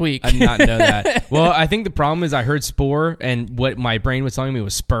like last week. I did not know that. Well, I think the problem is I heard Spore, and what my brain was telling me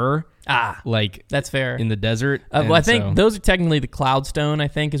was Spur, like That's fair. in the desert. Well, I think those are technically the Cloudstone, I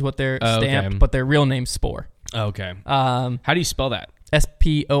think, is what they're stamped, okay. but their real name's Spore. Okay. How do you spell that?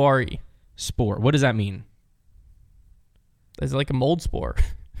 Spore. Spore. What does that mean? It's like a mold spore.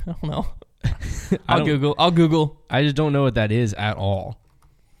 I don't know. I'll Google. I just don't know what that is at all.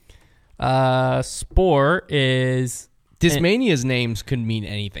 Spore is... Discmania's names could mean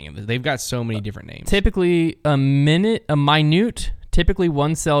anything. They've got so many different names. Typically a minute, typically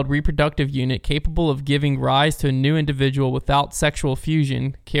one-celled reproductive unit capable of giving rise to a new individual without sexual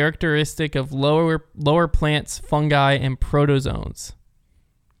fusion, characteristic of lower plants, fungi, and protozoans.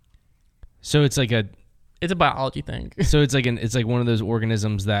 So it's like it's a biology thing. So it's like one of those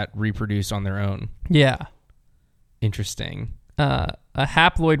organisms that reproduce on their own. Yeah. Interesting. A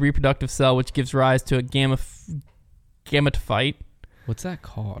haploid reproductive cell which gives rise to a gametophyte. What's that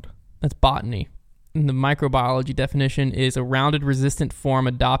called? That's botany. And the microbiology definition is a rounded resistant form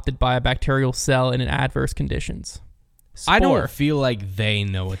adopted by a bacterial cell in adverse conditions. Spore. I don't feel like they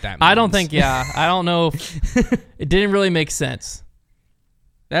know what that means. I don't think, I don't know if it didn't really make sense.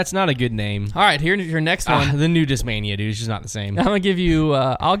 That's not a good name. All right, here's your next one. The new Discmania, dude. It's just not the same. I'm going to give you,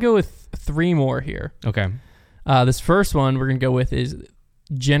 I'll go with 3 more here. Okay. This first one we're going to go with is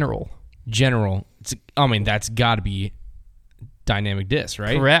General. That's got to be Dynamic Disc,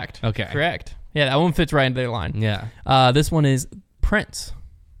 right? Correct. Okay. Correct. Yeah, that one fits right into their line. Yeah. This one is Prince.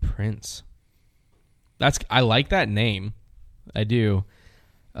 I like that name. I do.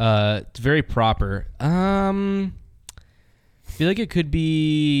 It's very proper. I feel like it could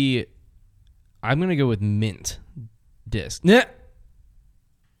be... I'm going to go with Mint Disc. Nah.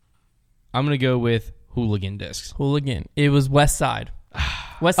 I'm going to go with Hooligan Discs. Hooligan. It was West Side.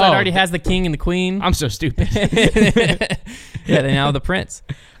 West Side already has the king and the queen. I'm so stupid. Yeah, they now have the prince.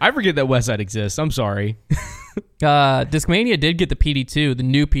 I forget that West Side exists. I'm sorry. Discmania did get the PD2, the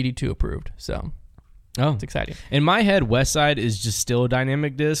new PD2 approved. So it's exciting. In my head, West Side is just still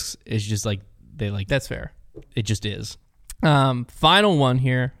Dynamic Discs. It's just like they like... That's fair. It just is. Final one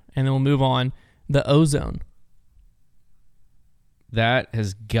here, and then we'll move on. The Ozone. That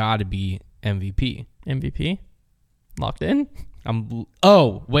has got to be MVP. MVP? Locked in?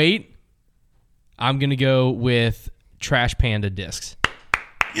 Wait. I'm going to go with Trash Panda Discs.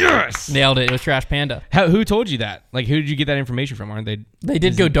 Yes! Nailed it. It was Trash Panda. Who told you that? Like, who did you get that information from? Aren't they? They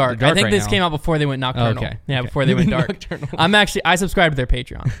did go dark. I think right this now. came out before they went nocturnal. Okay. Yeah, before they went dark. Nocturnal. I subscribe to their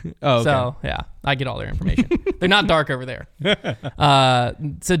Patreon. Okay. So, yeah, I get all their information. They're not dark over there.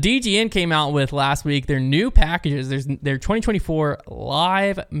 So DGN came out with last week their new packages. There's their 2024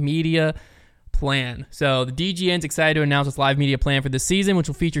 live media plan. So the DGN's excited to announce its live media plan for this season, which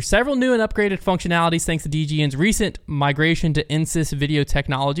will feature several new and upgraded functionalities thanks to DGN's recent migration to Insys Video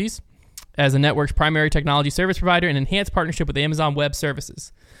Technologies as the network's primary technology service provider and enhanced partnership with Amazon Web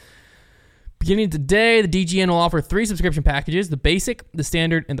Services. Beginning today, the DGN will offer 3 subscription packages, the Basic, the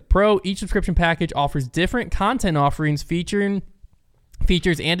Standard, and the Pro. Each subscription package offers different content offerings features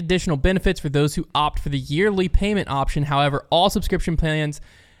and additional benefits for those who opt for the yearly payment option. However, all subscription plans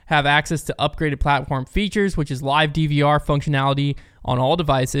have access to upgraded platform features, which is live DVR functionality on all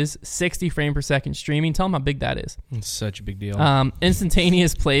devices, 60 frame per second streaming. Tell them how big that is. It's such a big deal.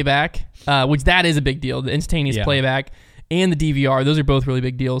 Instantaneous playback, which that is a big deal. The instantaneous playback and the DVR, those are both really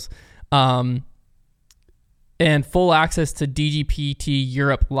big deals. And full access to DGPT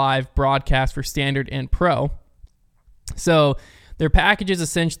Europe live broadcast for Standard and Pro. So their packages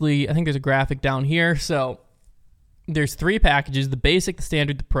essentially, I think there's a graphic down here. So there's 3 packages, the Basic, the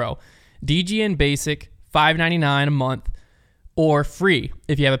Standard, the Pro. DGN Basic, $5.99 a month, or free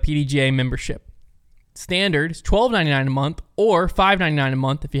if you have a PDGA membership. Standard is $12.99 a month, or $5.99 a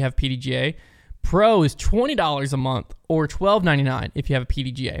month if you have PDGA. Pro is $20 a month, or $12.99 if you have a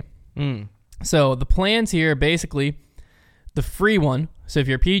PDGA. So the plans here are basically the free one. So if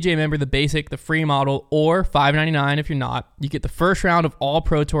you're a PDGA member, the Basic, the free model, or $5.99 if you're not, you get the first round of all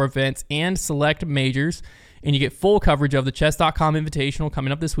Pro Tour events and select majors, and you get full coverage of the Chess.com Invitational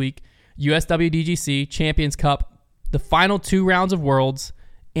coming up this week, USWDGC, Champions Cup, the final 2 rounds of Worlds,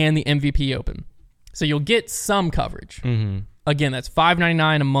 and the MVP Open. So you'll get some coverage. Again, that's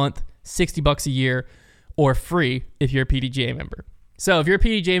 $5.99 a month, $60 a year, or free if you're a PDGA member. So if you're a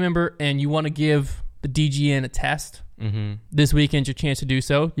PDGA member and you want to give the DGN a test, this weekend's your chance to do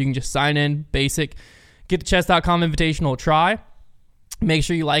so. You can just sign in, basic, get the chess.com invitational try. Make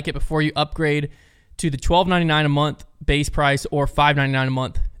sure you like it before you upgrade to the $12.99 a month base price or $5.99 a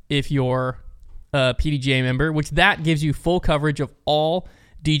month if you're a PDGA member, which that gives you full coverage of all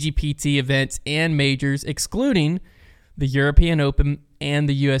DGPT events and majors, excluding the European Open and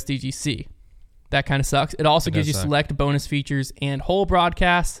the USDGC. That kind of sucks. It also gives you select bonus features and whole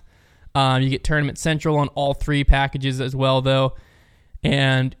broadcasts. You get Tournament Central on all 3 packages as well, though.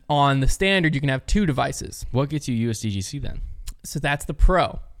 And on the standard, you can have 2 devices. What gets you USDGC then? So that's the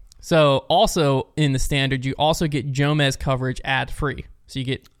Pro. So also in the standard, you also get Jomez coverage ad-free. So you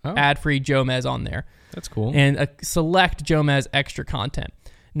get ad-free Jomez on there. That's cool. And a select Jomez extra content.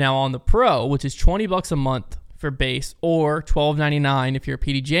 Now on the Pro, which is $20 a month for base or $12.99 if you're a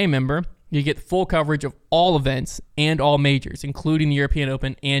PDGA member, you get full coverage of all events and all majors, including the European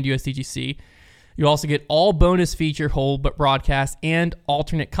Open and USDGC. You also get all bonus feature whole broadcasts and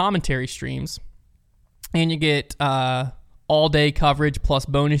alternate commentary streams. And you get all-day coverage plus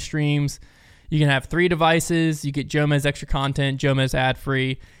bonus streams. You can have 3 devices. You get Jomez extra content, Jomez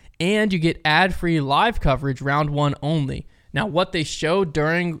ad-free, and you get ad-free live coverage round 1 only. Now, what they showed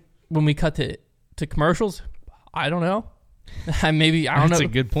during when we cut to commercials, I don't know. Maybe, I don't know. That's a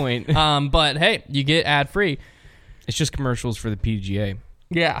good point. But hey, you get ad-free. It's just commercials for the PGA.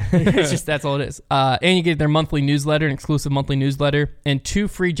 Yeah, it's just, that's all it is. And you get their monthly newsletter, an exclusive monthly newsletter, and 2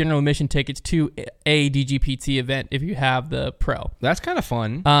 free general admission tickets to a DGPT event if you have the Pro. That's kind of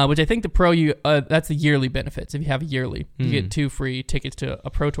fun. Which I think the Pro, that's the yearly benefits. If you have a yearly, you get 2 free tickets to a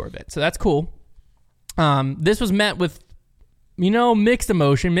Pro Tour event. So that's cool. This was met with, mixed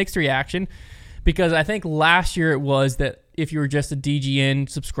emotion, mixed reaction, because I think last year it was that if you were just a DGN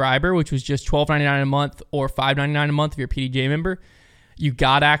subscriber, which was just $12.99 a month or $5.99 a month if you're a PDGA member, you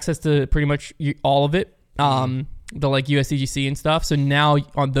got access to pretty much all of it, the like USDGC and stuff. So now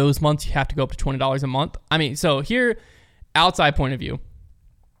on those months, you have to go up to $20 a month. I mean, so here, outside point of view,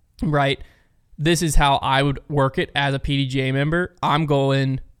 right? This is how I would work it as a PDGA member. I'm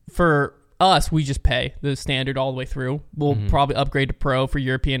going, for us, we just pay the standard all the way through. We'll probably upgrade to Pro for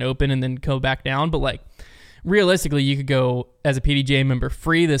European Open and then go back down. But like realistically, you could go as a PDGA member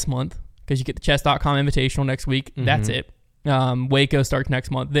free this month because you get the chess.com invitational next week. That's it. Waco starts next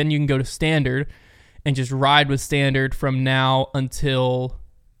month. Then you can go to standard and just ride with standard from now until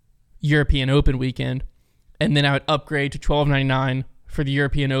European Open weekend. And then I would upgrade to $12.99 for the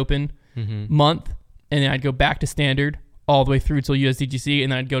European Open month. And then I'd go back to standard all the way through till USDGC.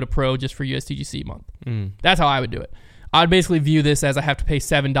 And then I'd go to Pro just for USDGC month. That's how I would do it. I'd basically view this as I have to pay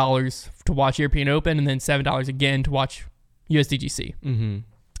 $7 to watch European Open and then $7 again to watch USDGC.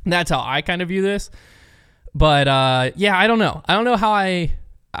 That's how I kind of view this. But yeah, I don't know. I don't know how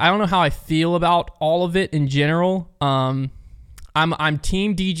I feel about all of it in general. I'm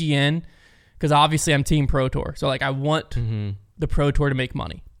team DGN because obviously I'm team Pro Tour. So like I want the Pro Tour to make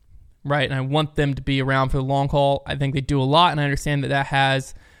money, right? And I want them to be around for the long haul. I think they do a lot, and I understand that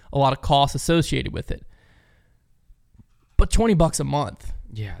has a lot of costs associated with it. But $20 a month,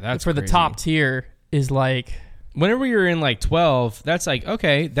 yeah, that's for crazy. The top tier is like. Whenever you're in like 12, that's like,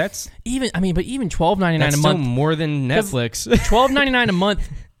 okay, that's even $12.99 a month. Still more than Netflix. $12.99 a month.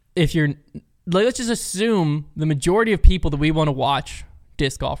 If you're, let's just assume the majority of people that we want to watch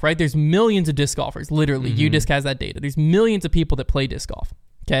disc golf, right? There's millions of disc golfers. Literally, UDisc has that data. There's millions of people that play disc golf.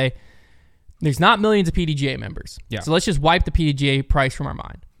 Okay, there's not millions of PDGA members. Yeah. So let's just wipe the PDGA price from our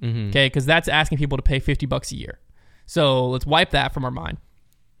mind. Okay, because that's asking people to pay $50 a year. So let's wipe that from our mind.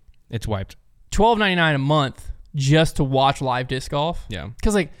 It's wiped. $12.99 a month. Just to watch live disc golf. Yeah.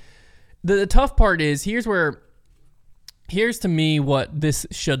 Because like the tough part is here's to me what this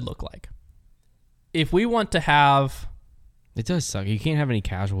should look like. If we want to have, it does suck. You can't have any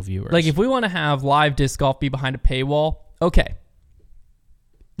casual viewers. Like if we want to have live disc golf be behind a paywall, okay.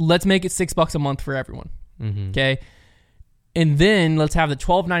 Let's make it $6 a month for everyone. Okay. And then let's have the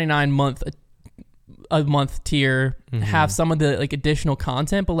 $12.99 a month tier have some of the like additional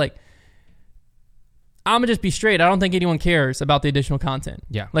content, but like I'm gonna just be straight. I don't think anyone cares about the additional content.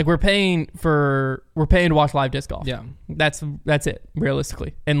 Yeah, like we're paying to watch live disc golf. Yeah, that's it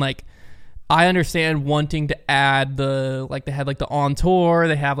realistically. And like I understand wanting to add they had like the on tour.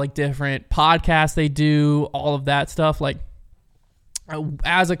 They have like different podcasts they do, all of that stuff. Like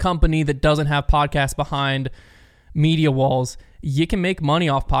as a company that doesn't have podcasts behind media walls, you can make money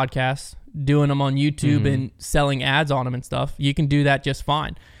off podcasts, doing them on YouTube and selling ads on them and stuff. You can do that just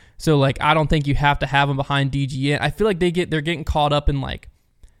fine. So like, I don't think you have to have them behind DGN. I feel like they're getting caught up in like,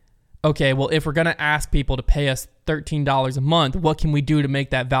 okay, well, if we're going to ask people to pay us $13 a month, what can we do to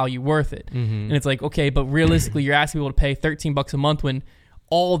make that value worth it? And it's like, okay, but realistically, you're asking people to pay $13 a month when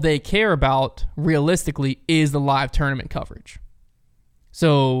all they care about realistically is the live tournament coverage.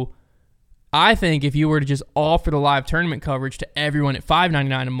 So I think if you were to just offer the live tournament coverage to everyone at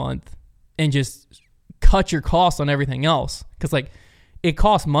 $5.99 a month and just cut your costs on everything else, because like it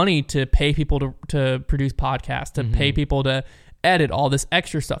costs money to pay people to produce podcasts, to pay people to edit all this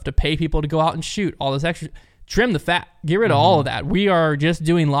extra stuff, to pay people to go out and shoot all this extra, trim the fat, get rid of all of that. We are just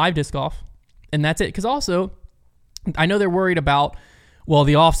doing live disc golf, and that's it. Because also, I know they're worried about, well,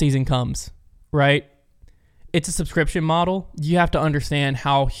 the off season comes, right? It's a subscription model. You have to understand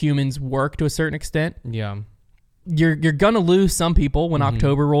how humans work to a certain extent. Yeah. You're gonna lose some people when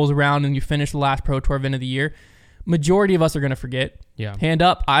October rolls around and you finish the last Pro Tour event of the year. Majority of us are gonna forget. Yeah. Hand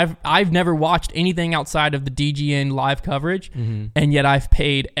up. I've never watched anything outside of the DGN live coverage, and yet I've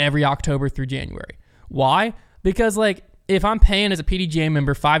paid every October through January. Why? Because like if I'm paying as a PDGA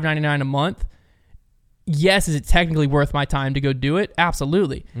member $5.99 a month, yes, is it technically worth my time to go do it?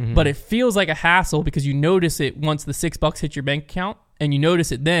 Absolutely. But it feels like a hassle because you notice it once the $6 hits your bank account, and you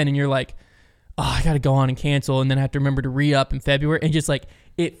notice it then, and you're like, oh, I got to go on and cancel, and then I have to remember to re-up in February, and just like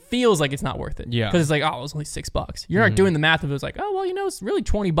it feels like it's not worth it. Yeah. Because it's like, oh, it was only $6. You're not doing the math of it was like, oh, well, you know, it's really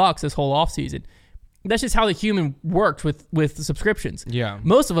 $20 this whole off season. That's just how the human works with the subscriptions. Yeah.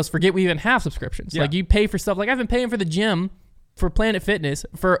 Most of us forget we even have subscriptions. Yeah. Like you pay for stuff. Like I've been paying for the gym for Planet Fitness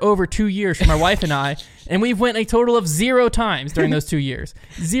for over 2 years for my wife and I, and we've went a total of 0 times during those 2 years.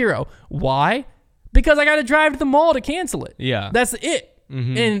 0. Why? Because I got to drive to the mall to cancel it. Yeah. That's it.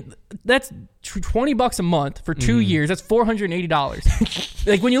 And that's $20 a month for 2 years. That's $480.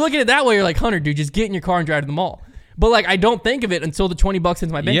 Like when you look at it that way, you're like, Hunter, dude, just get in your car and drive to the mall. But like I don't think of it until the $20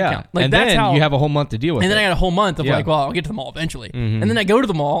 into my bank account. Like and that's then how you have a whole month to deal with. And then I got a whole month of like, well, I'll get to the mall eventually. And then I go to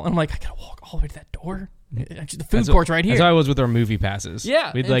the mall and I'm like, I gotta walk all the way to that door. Actually, the food court's right here. That's how I was with our movie passes.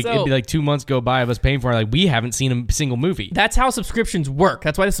 Yeah, we'd like it'd be like 2 months go by of us paying for it. Like we haven't seen a single movie. That's how subscriptions work.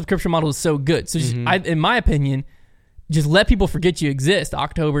 That's why the subscription model is so good. So just, in my opinion, just let people forget you exist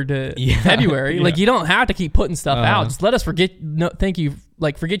October to February. Like you don't have to keep putting stuff out. Just let us forget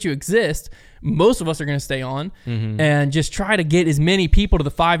you exist. Most of us are going to stay on and just try to get as many people to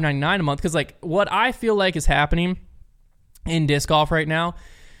the $5.99 a month. Because like what I feel like is happening in disc golf right now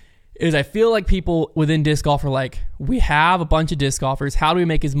is I feel like people within disc golf are like, we have a bunch of disc golfers. How do we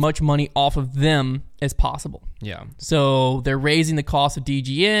make as much money off of them as possible? Yeah. So they're raising the cost of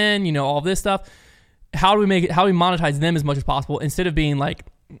DGN, you know, all this stuff. How do we monetize them as much as possible instead of being like,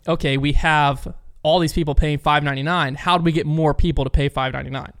 okay, we have all these people paying $5.99. How do we get more people to pay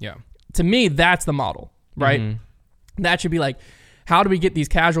 $5.99? Yeah. To me, that's the model, right? That should be like, how do we get these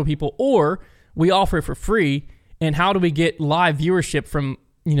casual people, or we offer it for free, and how do we get live viewership from,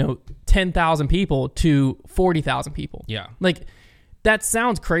 10,000 people to 40,000 people? Yeah. Like, that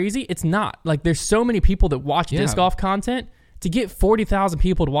sounds crazy. It's not. Like, there's so many people that watch disc golf content. To get 40,000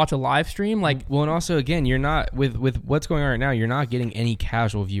 people to watch a live stream, like... Well, and also, again, you're not... With what's going on right now, you're not getting any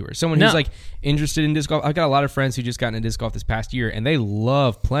casual viewers. Someone who's, like, interested in disc golf. I've got a lot of friends who just got into disc golf this past year, and they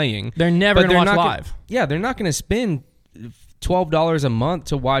love playing. They're never going to watch live. They're not going to spend $12 a month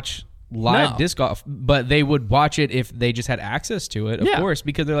to watch live disc golf, but they would watch it if they just had access to it, of course,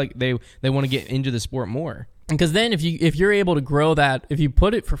 because they're like, they want to get into the sport more. Because then if you're able to grow that, if you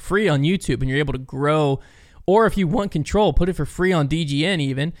put it for free on YouTube and you're able to grow... Or if you want control, put it for free on DGN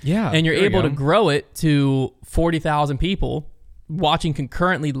even. Yeah. And you're able to grow it to 40,000 people watching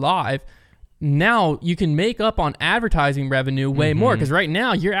concurrently live. Now you can make up on advertising revenue way more. Because right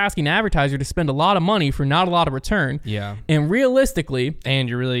now you're asking an advertiser to spend a lot of money for not a lot of return. Yeah. And realistically... And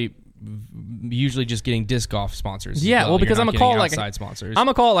you're really usually just getting disc golf sponsors. Yeah. Well, because I'm going to call it like... sponsors. I'm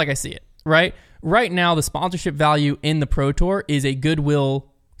going to call it like I see it, right? Right now the sponsorship value in the Pro Tour is a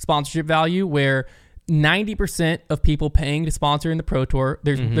goodwill sponsorship value where... 90% of people paying to sponsor in the Pro Tour,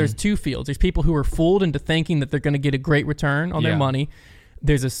 there's two fields. There's people who are fooled into thinking that they're going to get a great return on their money.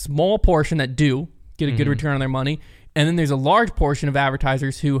 There's a small portion that do get a good return on their money. And then there's a large portion of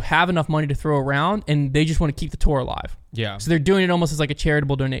advertisers who have enough money to throw around and they just want to keep the tour alive. Yeah. So they're doing it almost as like a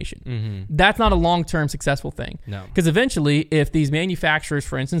charitable donation. That's not a long-term successful thing. No. Because eventually, if these manufacturers,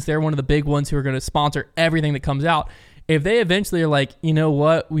 for instance, they're one of the big ones who are going to sponsor everything that comes out, if they eventually are like, you know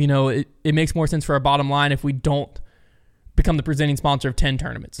what, it makes more sense for our bottom line if we don't become the presenting sponsor of 10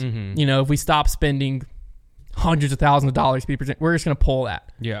 tournaments. If we stop spending hundreds of thousands of dollars to be present, we're just going to pull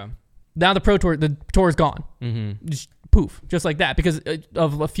that. Yeah. Now the tour is gone. Just poof, just like that, because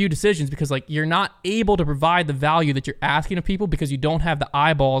of a few decisions, because like you're not able to provide the value that you're asking of people because you don't have the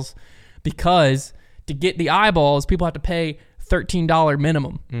eyeballs, because to get the eyeballs, people have to pay $13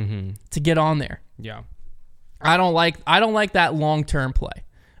 minimum to get on there. Yeah. I don't like that long-term play.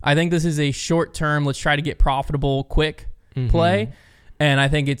 I think this is a short-term, let's try to get profitable quick play. And I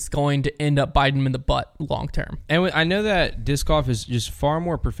think it's going to end up biting them in the butt long-term. And I know that disc golf is just far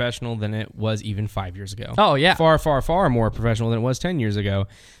more professional than it was even 5 years ago. Oh, yeah. Far, far, far more professional than it was 10 years ago.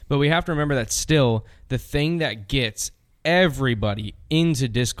 But we have to remember that still the thing that gets everybody into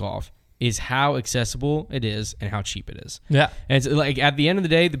disc golf is how accessible it is and how cheap it is. Yeah. And it's like at the end of the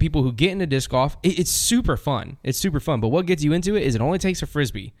day, the people who get into disc golf, it's super fun. It's super fun. But what gets you into it is it only takes a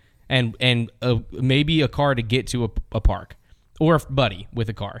Frisbee and maybe a car to get to a park. Or a buddy with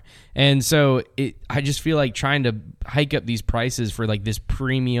a car. And so I just feel like trying to hike up these prices for like this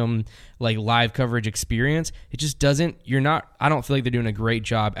premium like live coverage experience, it just doesn't, I don't feel like they're doing a great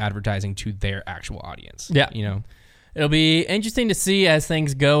job advertising to their actual audience. Yeah. You know? It'll be interesting to see as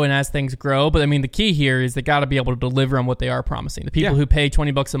things go and as things grow. But I mean, the key here is they got to be able to deliver on what they are promising. The people who pay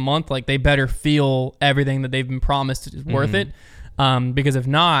 $20 a month, like they better feel everything that they've been promised is worth it. Because if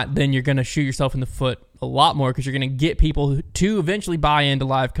not, then you're going to shoot yourself in the foot a lot more, because you're going to get people to eventually buy into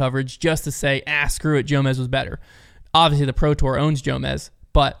live coverage just to say, screw it, Jomez was better. Obviously, the Pro Tour owns Jomez,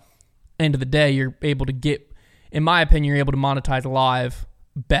 but end of the day, you're able to get, in my opinion, you're able to monetize live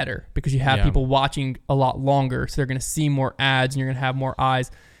better because you have people watching a lot longer, so they're going to see more ads and you're going to have more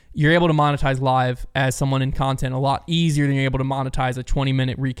eyes. You're able to monetize live as someone in content a lot easier than you're able to monetize a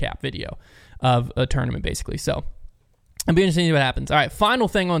 20-minute recap video of a tournament, basically. So it'll be interesting to see what happens. All right, final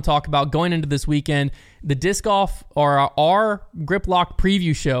thing I want to talk about going into this weekend, the disc golf or our Grip Lock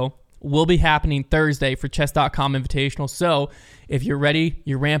preview show will be happening Thursday for Chess.com Invitational. So if you're ready,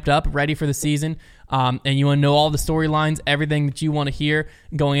 you're ramped up, ready for the season, and you want to know all the storylines, everything that you want to hear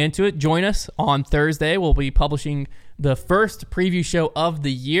going into it, join us on Thursday. We'll be publishing the first preview show of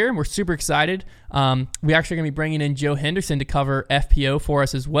the year. We're super excited. We actually going to be bringing in Joe Henderson to cover FPO for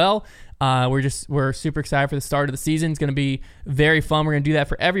us as well. We're super excited for the start of the season. It's going to be very fun. We're going to do that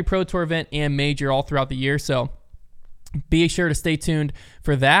for every Pro Tour event and major all throughout the year. So be sure to stay tuned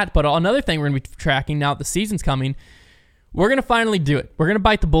for that. But another thing we're going to be tracking now that the season's coming, we're going to finally do it. We're going to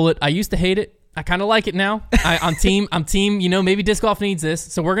bite the bullet. I used to hate it. I kind of like it now. I'm team, maybe disc golf needs this.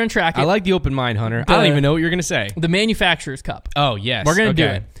 So we're going to track it. I like the open mind, Hunter. I don't even know what you're going to say. The Manufacturers Cup. Oh, yes. We're going to do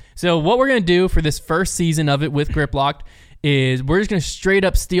it. So what we're going to do for this first season of it with Grip Locked is we're just going to straight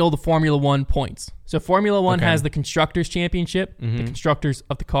up steal the Formula One points. So Formula One has the Constructors Championship, the Constructors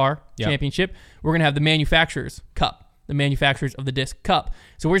of the Car Championship. We're going to have the Manufacturers Cup, the Manufacturers of the Disc Cup.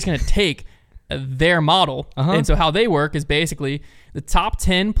 So we're just going to take their model. And so how they work is basically the top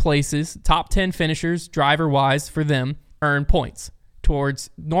 10 places, top 10 finishers, driver-wise for them, earn points towards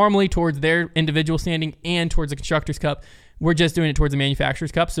their individual standing and towards the Constructors Cup. We're just doing it towards the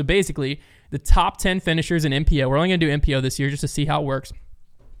Manufacturers Cup. So basically, the top 10 finishers in MPO, we're only going to do MPO this year just to see how it works.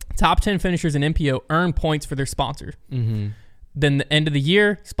 Top 10 finishers in MPO earn points for their sponsor. Then the end of the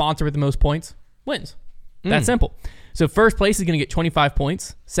year, sponsor with the most points wins. That's simple. So first place is going to get 25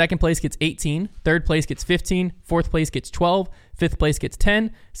 points. Second place gets 18. Third place gets 15. Fourth place gets 12. Fifth place gets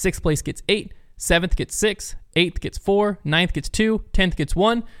 10. Sixth place gets 8. Seventh gets 6. Eighth gets 4. Ninth gets 2. 10th gets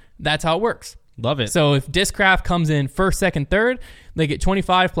 1. That's how it works. Love it. So if Discraft comes in first, second, third, they get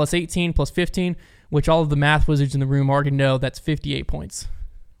 25 plus 18 plus 15, which all of the math wizards in the room already know that's 58 points.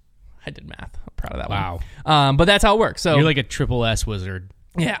 I did math. I'm proud of that one. But that's how it works. So you're like a triple S wizard.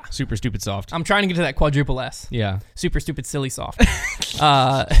 Yeah. Super stupid soft. I'm trying to get to that quadruple S. Yeah. Super stupid silly soft.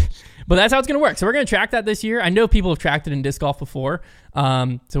 But that's how it's going to work. So we're going to track that this year. I know people have tracked it in disc golf before.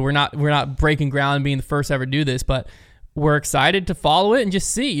 So we're not breaking ground and being the first to ever do this, but we're excited to follow it and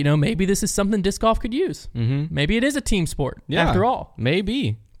just see, maybe this is something disc golf could use. Maybe it is a team sport after all.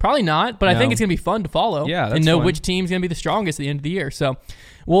 Maybe. Probably not, but I think it's going to be fun to follow and know which team's going to be the strongest at the end of the year. So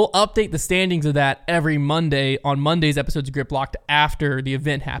we'll update the standings of that every Monday on Monday's episodes of Grip Locked after the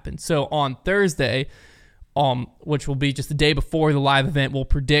event happens. So on Thursday, which will be just the day before the live event, we'll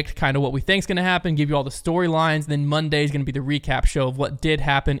predict kind of what we think is going to happen, give you all the storylines. Then Monday is going to be the recap show of what did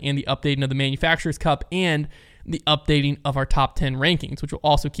happen and the updating of the Manufacturers Cup and the updating of our top 10 rankings, which we'll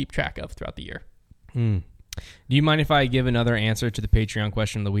also keep track of throughout the year. Do you mind if I give another answer to the Patreon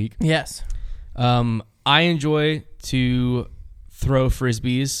question of the week? Yes. I enjoy to throw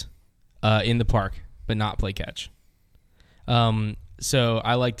Frisbees in the park, but not play catch. So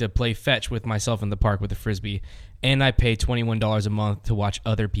I like to play fetch with myself in the park with a Frisbee, and I pay $21 a month to watch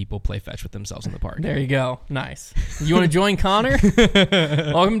other people play fetch with themselves in the park. There you go. Nice. You want to join Connor?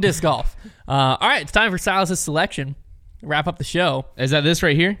 Welcome to Disc Golf. All right, it's time for Silas's selection. wrap up the show. Is that this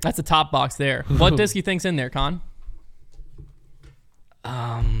right here? That's the top box there. What disc you think's in there, Con?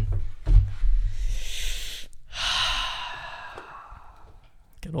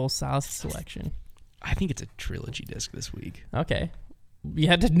 Good old Silas' selection. I think it's a trilogy disc this week. Okay. You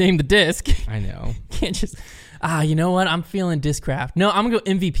had to name the disc. I know. Can't just... you know what? I'm feeling Discraft. No, I'm going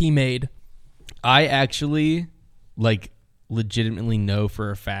to go MVP made. I actually, legitimately know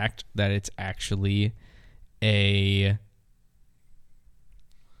for a fact that it's actually a...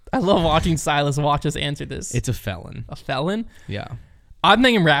 I love watching Silas watch us answer this. It's a Felon. A Felon? Yeah. I'm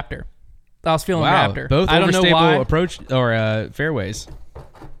thinking Raptor. I was feeling Raptor. Both I don't know why. approach or fairways.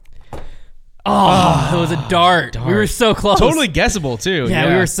 Oh, it was a dart. We were so close. Totally guessable too. Yeah,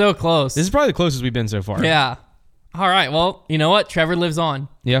 we were so close. This is probably the closest we've been so far. Yeah. All right. Well, you know what? Trevor lives on.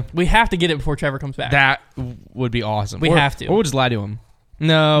 Yeah. We have to get it before Trevor comes back. That would be awesome. We have to. Or we'll just lie to him.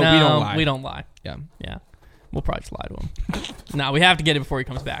 No, we don't lie. We don't lie. Yeah. Yeah. We'll probably just lie to him. No, we have to get it before he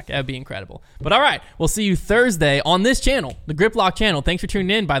comes back. That would be incredible. But all right, we'll see you Thursday on this channel, the Grip Lock channel. Thanks for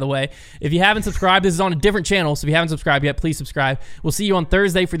tuning in, by the way. If you haven't subscribed, this is on a different channel, so if you haven't subscribed yet, please subscribe. We'll see you on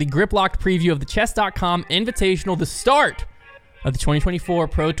Thursday for the Grip Locked preview of the Chess.com Invitational, the start of the 2024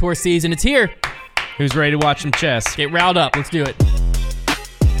 Pro Tour season. It's here. Who's ready to watch some chess? Get riled up. Let's do it.